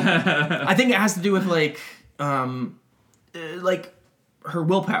agility. I think it has to do with like her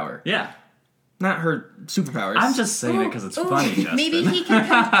willpower, Yeah. not her superpowers. I'm just saying it because it's funny, Justin. Maybe he can.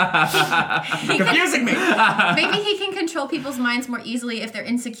 confusing me. Maybe he can control people's minds more easily if they're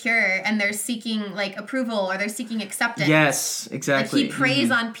insecure and they're seeking like approval or they're seeking acceptance. Yes, Like exactly. he preys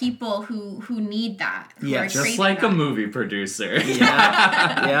on people who need that. Who Yeah, are just Just craving like a that. movie producer.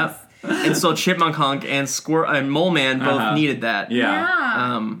 Yeah, yeah. And so Chipmunk Honk and Mole Man both Uh-huh. needed that.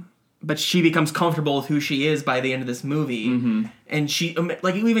 Yeah. But she becomes comfortable with who she is by the end of this movie, and she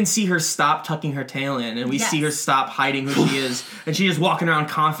like you even see her stop tucking her tail in, and we see her Yes. stop hiding who she is, and she's just walking around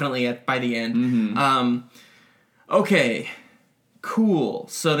confidently by the end. Okay, cool.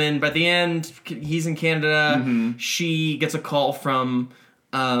 So then by the end, he's in Canada. She gets a call from.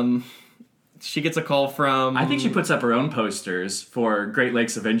 I I think she puts up her own posters for Great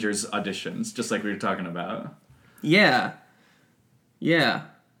Lakes Avengers auditions, just like we were talking about. Yeah.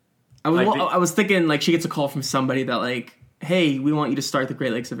 I was thinking like she gets a call from somebody that like, hey, we want you to start the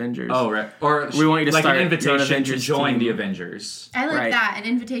Great Lakes Avengers. Oh, right. Or We want you to like start an your own invitation to Avengers join team. the Avengers. I like Right. that, an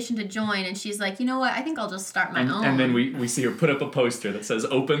invitation to join, and she's like, you know what? I think I'll just start my own. And then we see her put up a poster that says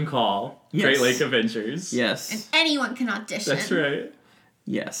 "Open Call, Yes. Great Lake Avengers." Yes. And anyone can audition. That's right.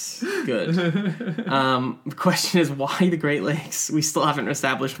 Yes. Good. The question is why the Great Lakes? We still haven't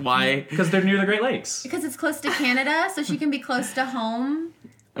established why. Because they're near the Great Lakes. Because it's close to Canada, so she can be close to home.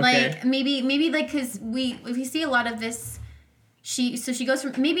 Okay. Like maybe like because we see a lot of this. She goes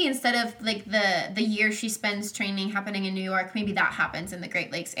from maybe instead of like the year she spends training happening in New York, maybe that happens in the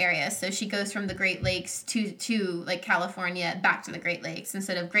Great Lakes area. So she goes from the Great Lakes to like California back to the Great Lakes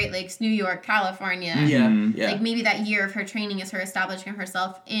instead of Great Lakes, New York, California. Yeah. Mhm. Yeah. Like maybe that year of her training is her establishing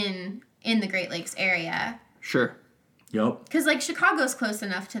herself in the Great Lakes area. Sure. Yup. Because like Chicago's close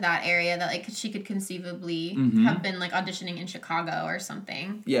enough to that area that like she could conceivably have been like auditioning in Chicago or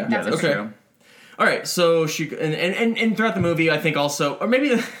something. Yeah. That's That's Okay. true. All right. So she and throughout the movie, I think also, or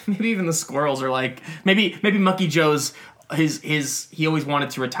maybe even the squirrels are like maybe Mucky Joe's he always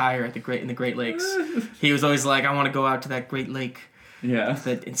wanted to retire at in the Great Lakes. He was always like, I want to go out to that Great Lake. Yeah.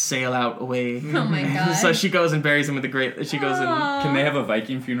 And sail out away. Oh my god. So she goes and buries him with the Great. She goes and Can they have a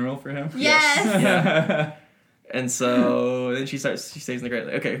Viking funeral for him? Yes. yeah. And so then she stays in the Great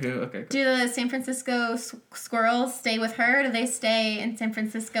Lake. Okay. Do the San Francisco squirrels stay with her? Or do they stay in San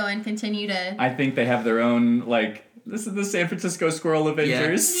Francisco and continue to? I think they have their own, like, this is the San Francisco Squirrel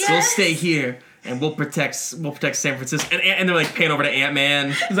Avengers. Yeah. So we'll stay here and we'll protect San Francisco. And they're like pan over to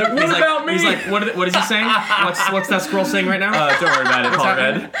Ant-Man. He's like, what about me? He's like, what is he saying? What's that squirrel saying right now? Don't worry about it, Paul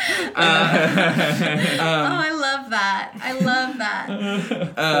Red. Oh, I love that. I love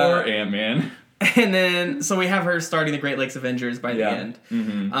that. Poor Ant-Man. And then so we have her starting the Great Lakes Avengers by the end.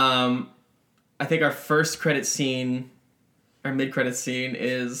 Mm-hmm. I think our first credit scene, our mid-credit scene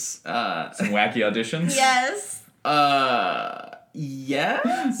is Some wacky auditions. Yes.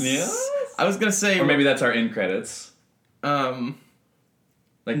 yes. Yes? I was gonna say, Or maybe that's our end credits.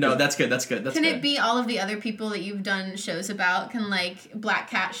 Like no, the- that's good. That's Can good. it be all of the other people that you've done shows about? Can like Black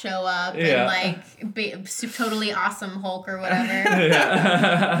Cat show up Yeah. and like totally awesome Hulk or whatever?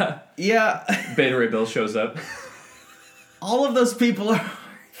 Yeah. Yeah. Beta Ray Bill shows up. All of those people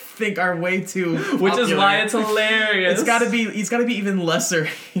are way too Which is popular. why it's hilarious. It's gotta be even lesser.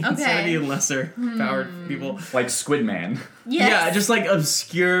 It's gotta Okay. be even lesser powered people. like Squid Man. Yes. Yeah, just like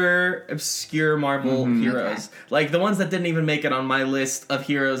obscure Marvel heroes. Okay. Like the ones that didn't even make it on my list of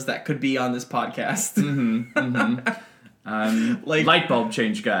heroes that could be on this podcast. Like- Light bulb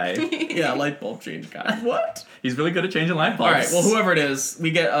change guy. Yeah, light bulb change guy. What? He's really good at changing light bulbs. All right, well whoever it is, we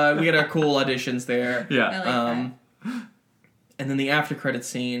get our cool auditions there. Yeah. I like that. And then the after credit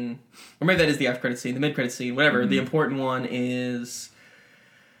scene, or maybe that is the after credit scene, the mid credit scene, whatever. The important one is.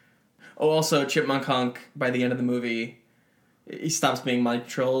 Oh, also Chipmunk Honk. By the end of the movie, he stops being mind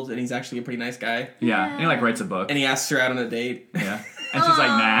controlled, and he's actually a pretty nice guy. Yeah. And he like writes a book. And he asks her out on a date. Yeah. And she's like,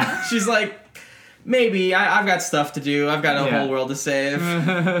 nah. She's like, maybe I've got stuff to do. I've got a Yeah. whole world to save.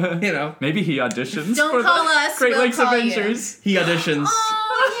 You know, Maybe he auditions Don't for call the us, Great we'll Lakes call you. Avengers. he auditions.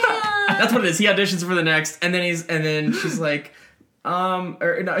 Oh yeah. That's what it is. He auditions for the next, and then she's like,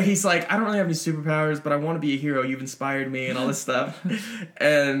 or no, he's like, I don't really have any superpowers, but I want to be a hero. You've inspired me, and all this stuff.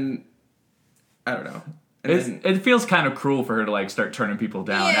 And I don't know. It feels kind of cruel for her to like start turning people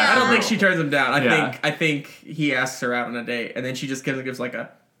down. Yeah. I don't think she turns him down. Yeah. I think he asks her out on a date, and then she just gives like a,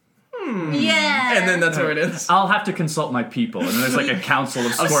 Yeah. and then that's where it is. I'll have to consult my people, and then there's like a council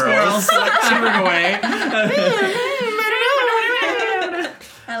of squirrels. Squirrels like shivering away.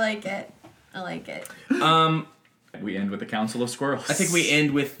 I like it. I like it. We end with the council of squirrels. I think we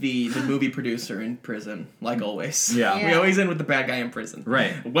end with the movie producer in prison, like always. Yeah. Yeah. We always end with the bad guy in prison.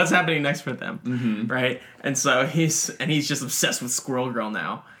 Right. What's happening next for them? Mm-hmm. Right. And so he's just obsessed with Squirrel Girl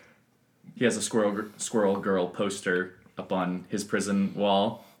now. He has a squirrel girl poster up on his prison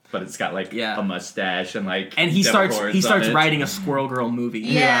wall, but it's got like Yeah. a mustache and like. And he devil starts horns on it. writing a Squirrel Girl movie.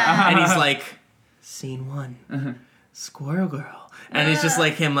 Yeah. And he's like, scene 1, Squirrel Girl. And it's just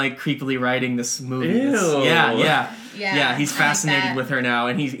like him like creepily writing this movie. Ew. Yeah. Yeah, He's I like fascinated that. with her now,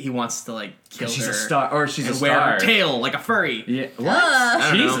 and he wants to like kill She's her. a star, or she's And a wear star. her tail like a furry. Yeah. What? I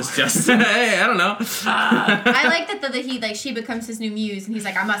don't know. Jesus, Justin. Hey, I don't know. I like that he like she becomes his new muse, and he's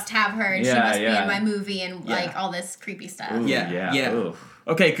like, I must have her, and she Yeah, must be yeah. in my movie, and Yeah. like all this creepy stuff. Ooh, Yeah. Ooh.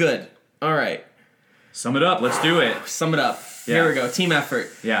 Okay, good. All right. Sum it up. Let's do it. Sum it up. Yeah. Here we go. Team effort.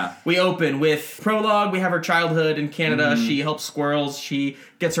 Yeah. We open with prologue. We have her childhood in Canada. She helps squirrels. She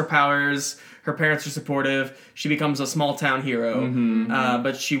gets her powers. Her parents are supportive. She becomes a small town hero.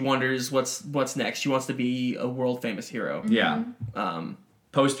 But she wonders what's next. She wants to be a world famous hero. Yeah. Um,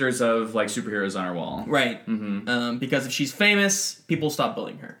 Posters of like superheroes on our wall. right. Because if she's famous, people stop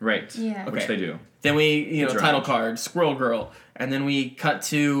bullying her. Right. Yeah. Which Okay. they do. Then we, That's title right. card, Squirrel Girl. And then we cut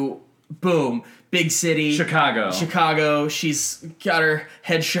to, boom, big city. Chicago. She's got her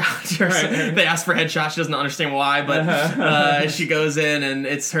headshot. Right. They asked for headshot. She doesn't understand why, but she goes in and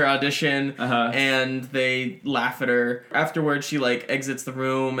it's her audition, and they laugh at her. Afterwards, she like exits the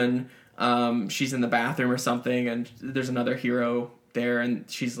room and she's in the bathroom or something, and there's another hero there, and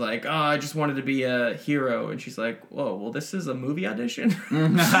she's like, "Oh, I just wanted to be a hero," and she's like, "Whoa, well, this is a movie audition,"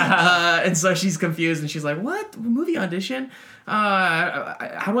 and so she's confused, and she's like, "What movie audition?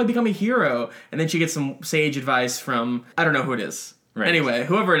 How do I become a hero?" And then she gets some sage advice from I don't know who it is. Right. Anyway,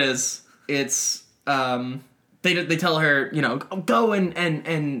 whoever it is, it's they tell her, go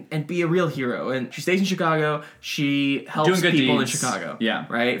and be a real hero. And she stays in Chicago. She helps Doing good people deeds. in Chicago. Yeah.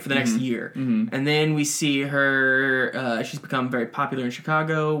 Right? For the next year. And then we see her, she's become very popular in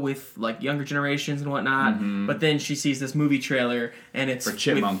Chicago with like younger generations and whatnot. But then she sees this movie trailer and it's For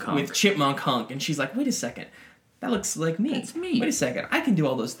Chipmunk Hunk. with Chipmunk Hunk. And she's like, wait a second. That looks like me. That's me. Wait a second. I can do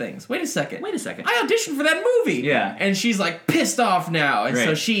all those things. Wait a second. Wait a second. I auditioned for that movie. Yeah. And she's like pissed off now. And so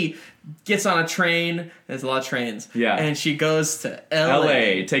Right. she gets on a train. There's a lot of trains. Yeah. And she goes to LA.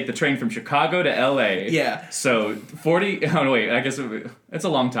 LA. Take the train from Chicago to LA. Yeah. So 40. Oh, no, wait. I guess it's a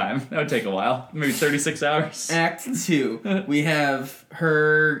long time. That would take a while. Maybe 36 hours. Act 2. We have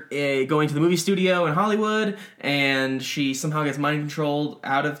her going to the movie studio in Hollywood, and she somehow gets mind controlled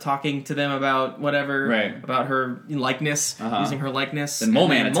out of talking to them about whatever. Right. About her likeness, using her likeness. Then Mole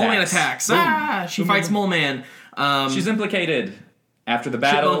Man And Mole Man attacks. attacks. She fights Mole Man. She's implicated. After the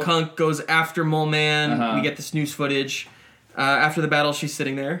battle. Chipmunk Hunk goes after Mole Man. We get this news footage. After the battle, she's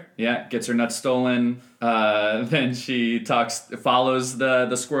sitting there. Yeah, gets her nuts stolen. Then she follows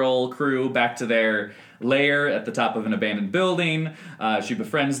the squirrel crew back to their lair at the top of an abandoned building. She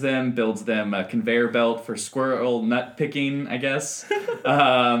befriends them, builds them a conveyor belt for squirrel nut picking, I guess.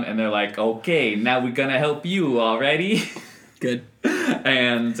 And they're like, okay, now we're gonna help you already. Good.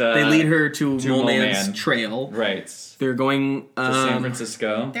 And They lead her to Mole Mole Man's Man. trail. right They're going to San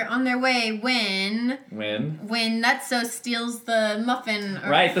Francisco. They're on their way when Nutso steals the muffin.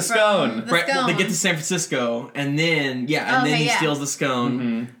 Right, the scone. The Right, scone. they get to San Francisco, and then then he yeah. steals the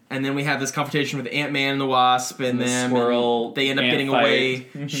scone, and then we have this confrontation with Ant-Man and the Wasp, and The them. squirrel and they end up ant getting fight.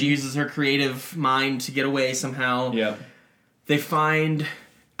 away. She uses her creative mind to get away somehow. Yep. They find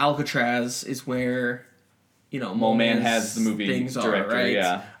Alcatraz is where Mole Man Man's has the movie things director, are, right?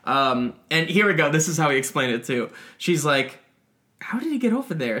 yeah. And here we go. This is how he explained it too. She's like, how did he get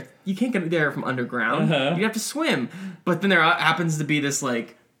over there? You can't get there from underground. You have to swim. But then there happens to be this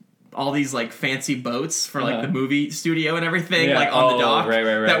like all these like fancy boats for like the movie studio and everything, Yeah. like on the Oh, dock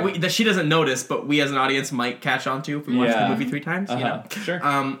right. that she doesn't notice, but we as an audience might catch on to if we watch Yeah. the movie 3 times. Sure.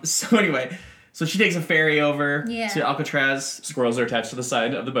 So anyway, so she takes a ferry over Yeah. to Alcatraz. Squirrels are attached to the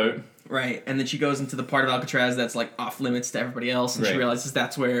side of the boat. Right, and then she goes into the part of Alcatraz that's like off limits to everybody else, and she Right. realizes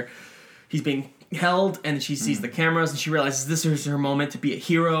that's where he's being held, and she sees the cameras, and she realizes this is her moment to be a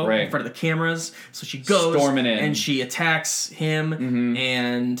hero in Right. front of the cameras. So she goes Storming in. and she attacks him,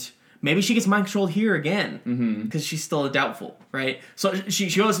 and maybe she gets mind controlled here again because she's still doubtful, right? So she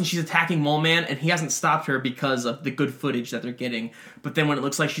goes and she's attacking Mole Man, and he hasn't stopped her because of the good footage that they're getting. But then when it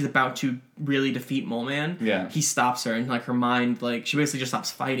looks like she's about to really defeat Mole Man, he stops her, and like her mind, like she basically just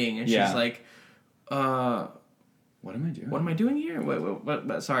stops fighting, and she's like, what am I doing? What am I doing here?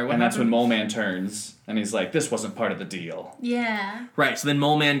 What sorry, what And that's when happened? Mole Man turns, and he's like, this wasn't part of the deal. Yeah. Right, so then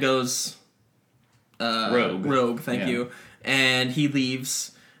Mole Man goes rogue, thank you. And he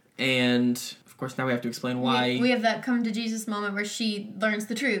leaves, and of course now we have to explain why. We have that come to Jesus moment where she learns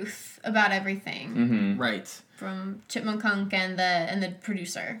the truth about everything Right. from Chipmunk Hunk and the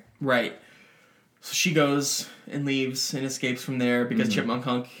producer. Right. So she goes and leaves and escapes from there because Chipmunk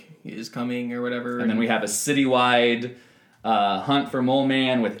Hunk is coming or whatever. And then we have a citywide hunt for Mole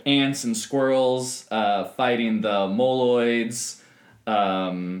Man with ants and squirrels fighting the Moloids.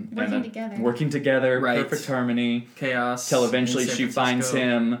 Working together, Right. perfect harmony. Chaos. Till eventually in San she finds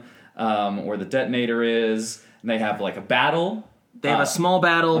Francisco. him where the detonator is. And they have like a battle. They have a small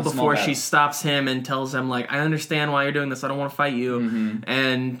battle a small before she battle. stops him and tells him, like, I understand why you're doing this. I don't want to fight you.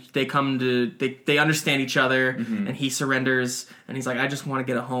 And they come to they understand each other, and he surrenders, and he's like, I just want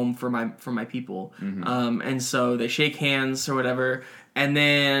to get a home for my people. And so they shake hands or whatever, and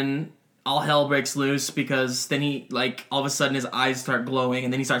then all hell breaks loose because then he, like, all of a sudden his eyes start glowing,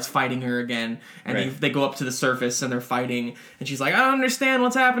 and then he starts fighting her again, and they go up to the surface and they're fighting, and she's like, I don't understand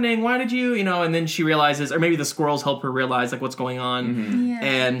what's happening, why did you, and then she realizes, or maybe the squirrels help her realize, like, what's going on, Yeah.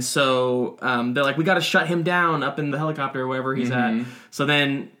 and so they're like, we gotta shut him down up in the helicopter or wherever he's at. So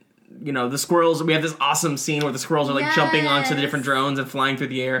then, the squirrels, we have this awesome scene where the squirrels are, like, jumping onto the different drones and flying through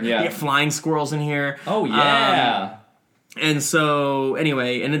the air. Yeah. We get flying squirrels in here. Oh, yeah. And so,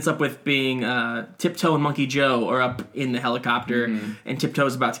 anyway, it ends up with being Tiptoe and Monkey Joe are up in the helicopter, and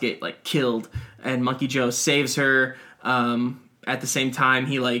Tiptoe's about to get, like, killed, and Monkey Joe saves her. At the same time,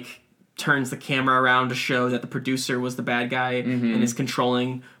 he, like, turns the camera around to show that the producer was the bad guy and is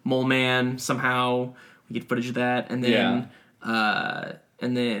controlling Mole Man somehow. We get footage of that, and then...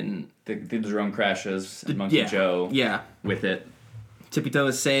 The drone crashes, and Monkey Joe with it. Tiptoe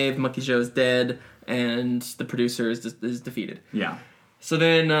is saved, Monkey Joe is dead, and the producer is defeated. Yeah. So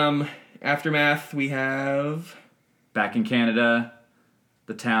then, aftermath, we have... Back in Canada,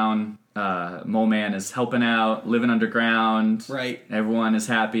 the town, Mole Man is helping out, living underground. Right. Everyone is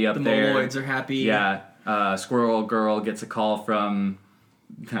happy up The there. Moloids are happy. Yeah. Squirrel Girl gets a call from,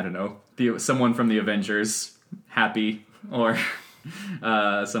 I don't know, someone from the Avengers, Happy, or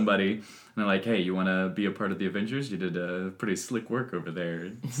somebody. And they're like, hey, you want to be a part of the Avengers? You did pretty slick work over there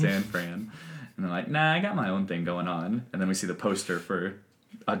in San Fran. And they're like, nah, I got my own thing going on. And then we see the poster for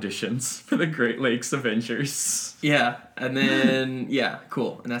auditions for the Great Lakes Avengers. Yeah, and then,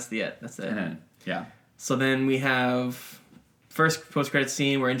 cool. And that's it. That's it. Yeah. So then we have first post-credit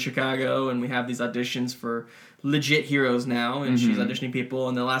scene. We're in Chicago, and we have these auditions for legit heroes now, and she's auditioning people.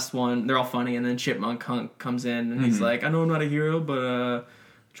 And the last one, they're all funny, and then Chipmunk Hunk comes in, and he's like, I know I'm not a hero, but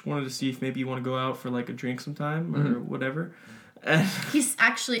just wanted to see if maybe you want to go out for, like, a drink sometime, or whatever. He's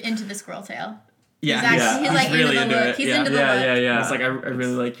actually into the squirrel tail. Yeah, He's like really into the look. it. He's into the look. Yeah. It's like, I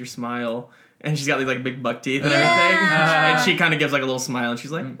really like your smile. And she's got these, like, big buck teeth and everything. And she kind of gives, like, a little smile, and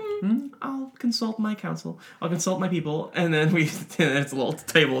she's like, I'll consult my counsel. I'll consult my people. And then it's a little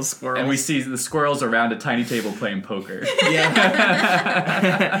table of squirrels. And we see the squirrels around a tiny table playing poker.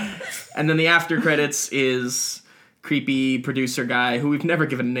 Yeah. And then the after credits is creepy producer guy who we've never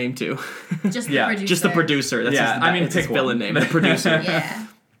given a name to. Just the producer. Just the producer. That's his pick villain one. name. The producer. Yeah.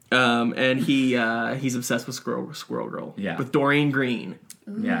 And he's obsessed with Squirrel Girl. Yeah. With Doreen Green.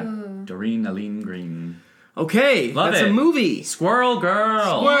 Yeah. Doreen Aline Green. Okay. Love that's it. a movie. Squirrel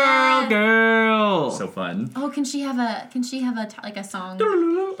Girl. Squirrel Girl. So fun. Oh, can she have like a song?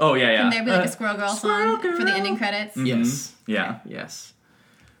 Oh, yeah. Can there be like a Squirrel Girl Squirrel song for the ending credits? Yes. Yeah. Yes.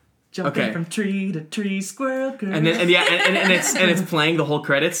 Jumping Okay. from tree to tree, Squirrel Girl. And then and it's playing the whole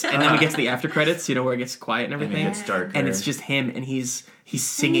credits, and then we get to the after credits, where it gets quiet and everything. And it gets darker. And it's just him, and he's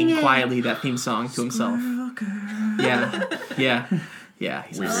singing quietly that theme song to himself. Yeah,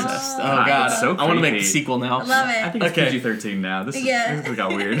 he's Weird. obsessed. Oh God, god, it's so I want to make a creepy. sequel now. I love it. I think it's Okay. PG-13 now. This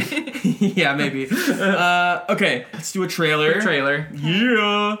got weird. Yeah, maybe. Okay, let's do a trailer. Trailer.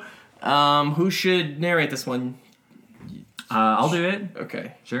 Yeah. Who should narrate this one? I'll do it.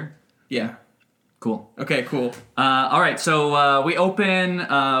 Okay. Sure. Yeah. Cool. Okay. Cool. All right, so we open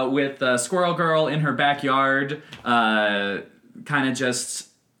with Squirrel Girl in her backyard, kind of just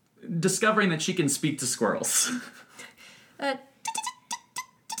discovering that she can speak to squirrels.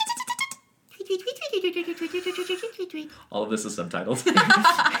 All of this is subtitled.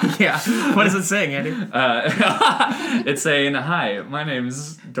 Yeah. What is it saying, Andy? It's saying, "Hi, my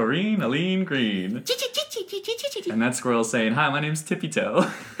name's Doreen Aline Green." And that squirrel saying, "Hi, my name's Tippy Toe."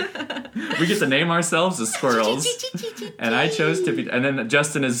 We get to name ourselves as squirrels. And I chose Tippy. And then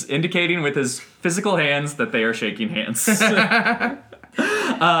Justin is indicating with his physical hands that they are shaking hands. And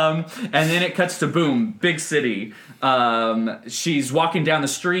then it cuts to boom, big city. She's walking down the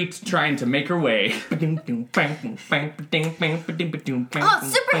street trying to make her way. Oh,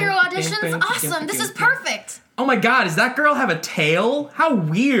 superhero auditions! Awesome! This is perfect! Oh my god, does that girl have a tail? How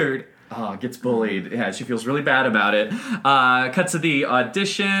weird. Oh, gets bullied. Yeah, she feels really bad about it. Cuts to the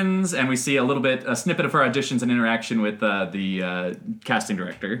auditions, and we see a snippet of her auditions and interaction with the casting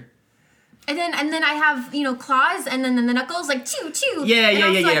director. And then I have, claws, and then the knuckles, like, choo, choo.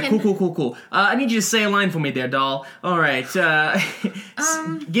 Yeah. Cool. I need you to say a line for me there, doll. All right.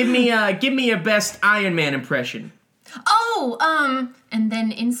 Give me your best Iron Man impression. And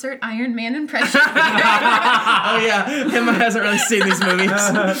then insert Iron Man impression. Oh yeah, Emma hasn't really seen these movies.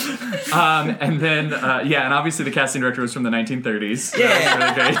 And obviously the casting director was from the 1930s. Yeah,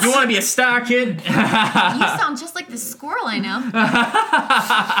 really great. You want to be a star, kid? You sound just like the squirrel I know.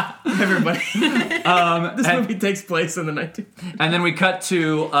 Everybody. This movie takes place in the 1930s. And then we cut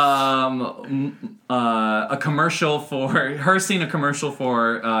to a commercial her seeing a commercial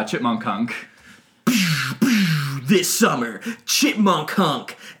for Chipmunk Hunk. This summer, Chipmunk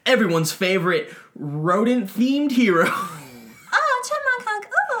Hunk, everyone's favorite rodent-themed hero. Oh, Chipmunk Hunk,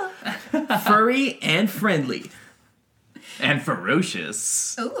 ooh. Furry and friendly. And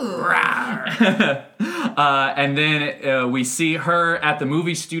ferocious. Ooh. And then we see her at the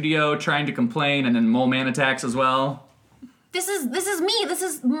movie studio trying to complain, and then Mole Man attacks as well. This is me. This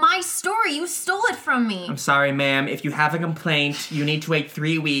is my story. You stole it from me. I'm sorry, ma'am. If you have a complaint, you need to wait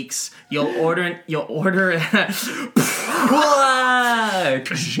 3 weeks. You'll order Mole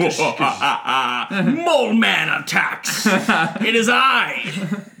Man attacks. It is I,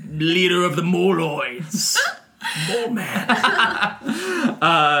 leader of the Moloids. Mole Man.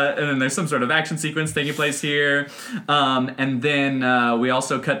 And then there's some sort of action sequence taking place here. And then we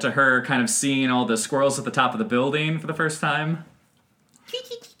also cut to her kind of seeing all the squirrels at the top of the building for the first time.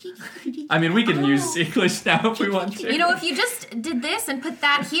 I mean, we can use English now if we want to. If you just did this and put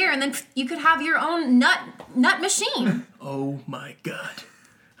that here, and then you could have your own nut machine. Oh my god.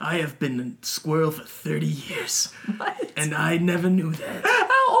 I have been a squirrel for 30 years. What? And I never knew that.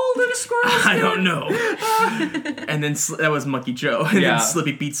 How old are the squirrels? I don't know. And then that was Monkey Joe. And Yeah. then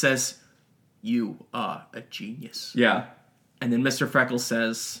Slippy Pete says, "You are a genius." Yeah. And then Mr. Freckles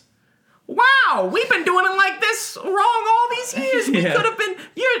says, "Wow, we've been doing it like this wrong all these years. We Yeah. could have been.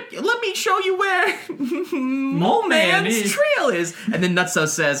 Let me show you where Mole Man Man's is." trail is." And then Nutso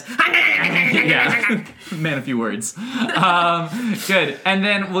says, Yeah. Man, a few words. Good. And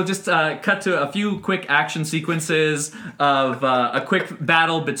then we'll just cut to a few quick action sequences of a quick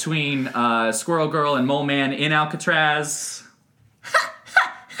battle between Squirrel Girl and Mole Man in Alcatraz.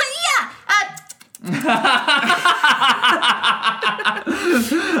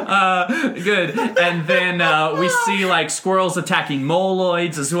 Good. And then we see like squirrels attacking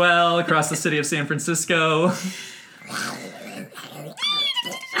moloids as well across the city of San Francisco.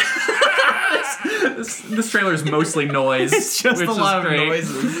 This trailer is mostly noise. It's just which a lot is of great.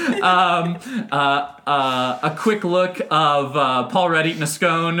 noises. A quick look of Paul Rudd eating a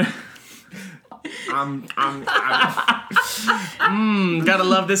scone. Gotta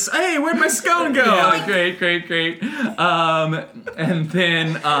love this. Hey, where'd my scone go? Yeah, great. And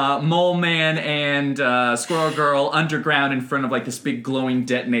then Mole Man and Squirrel Girl underground in front of like this big glowing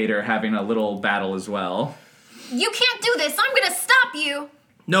detonator having a little battle as well. You can't do this. I'm gonna stop you.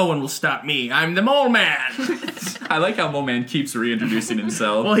 No one will stop me. I'm the Mole Man. I like how Mole Man keeps reintroducing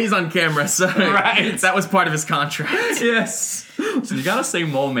himself. Well, he's on camera, so Right. that was part of his contract. Yes. So you gotta say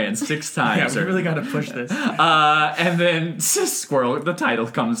Mole Man 6 times. Yeah, we really gotta push this. And then Squirrel, the title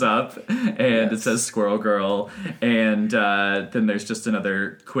comes up, and it says Squirrel Girl, and then there's just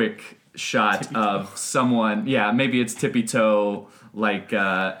another quick shot of someone, maybe it's Tippy Toe, like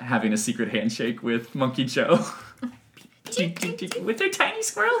having a secret handshake with Monkey Joe. With their tiny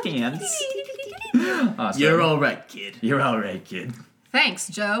squirrel hands. Awesome. You're all right, kid. You're all right, kid. Thanks,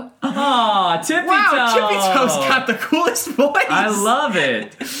 Joe. Aw, Tippy Toe! Wow, Tippy Toe's got the coolest voice. I love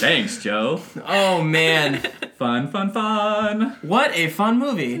it. Thanks, Joe. Oh man, Fun. what a fun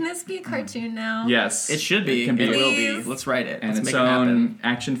movie. Can this be a cartoon now? Yes. It should be. It can be. It will be. Please. Let's write it. And Let's its make it happen. own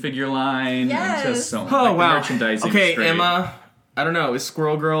action figure line. Yes. And just so Oh like, the wow. merchandising Okay, is great. Emma. I don't know. Is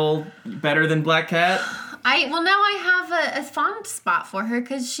Squirrel Girl better than Black Cat? Now I have a fond spot for her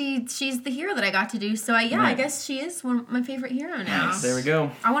because she's the hero that I got to do. So I Right. guess she is my favorite hero now. Nice. There we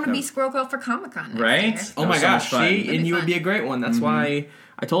go. I want to be Squirrel Girl for Comic-Con. Right? Year. Oh my so much gosh, fun. see, That'd and be you would fun. be a great one. That's why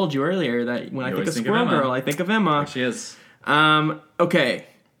I told you earlier that when I think always of think of Squirrel Emma. Girl, I think of Emma. She is. Okay,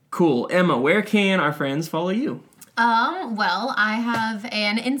 cool. Emma, where can our friends follow you? Well, I have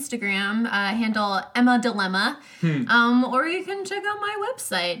an Instagram handle, Emma Dilemma, or you can check out my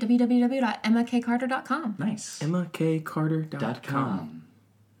website, www.emmакcarter.com. Nice. EmmaKCarter.com.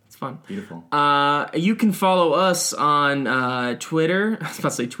 It's fun. Beautiful. You can follow us on Twitter. I was about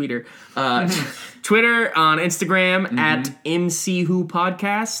to say Tweeter. Twitter, on Instagram at MC Who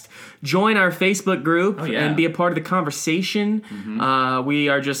Podcast. Join our Facebook group and be a part of the conversation. We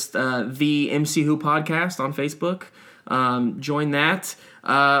are just the MC Who Podcast on Facebook. Join that.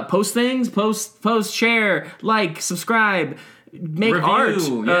 Post things. Post. Share. Like. Subscribe. Make Review, art.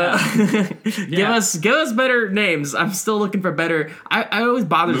 yeah. Give us better names. I'm still looking for better. I always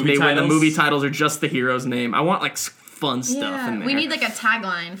bothers Movie me when the titles? movie titles are just the hero's name. I want like fun stuff in there. We need like a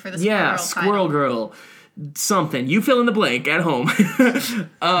tagline for the Squirrel yeah, Girl Squirrel Girl, something. You fill in the blank at home.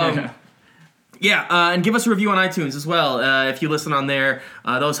 And give us a review on iTunes as well. If you listen on there,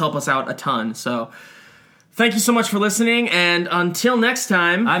 those help us out a ton. So thank you so much for listening, and until next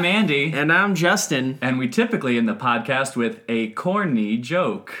time, I'm Andy. and I'm Justin. And we typically end the podcast with a corny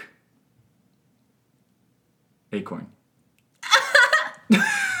joke. Acorn.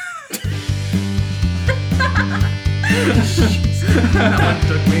 That one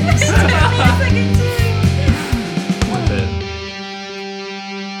took me. title.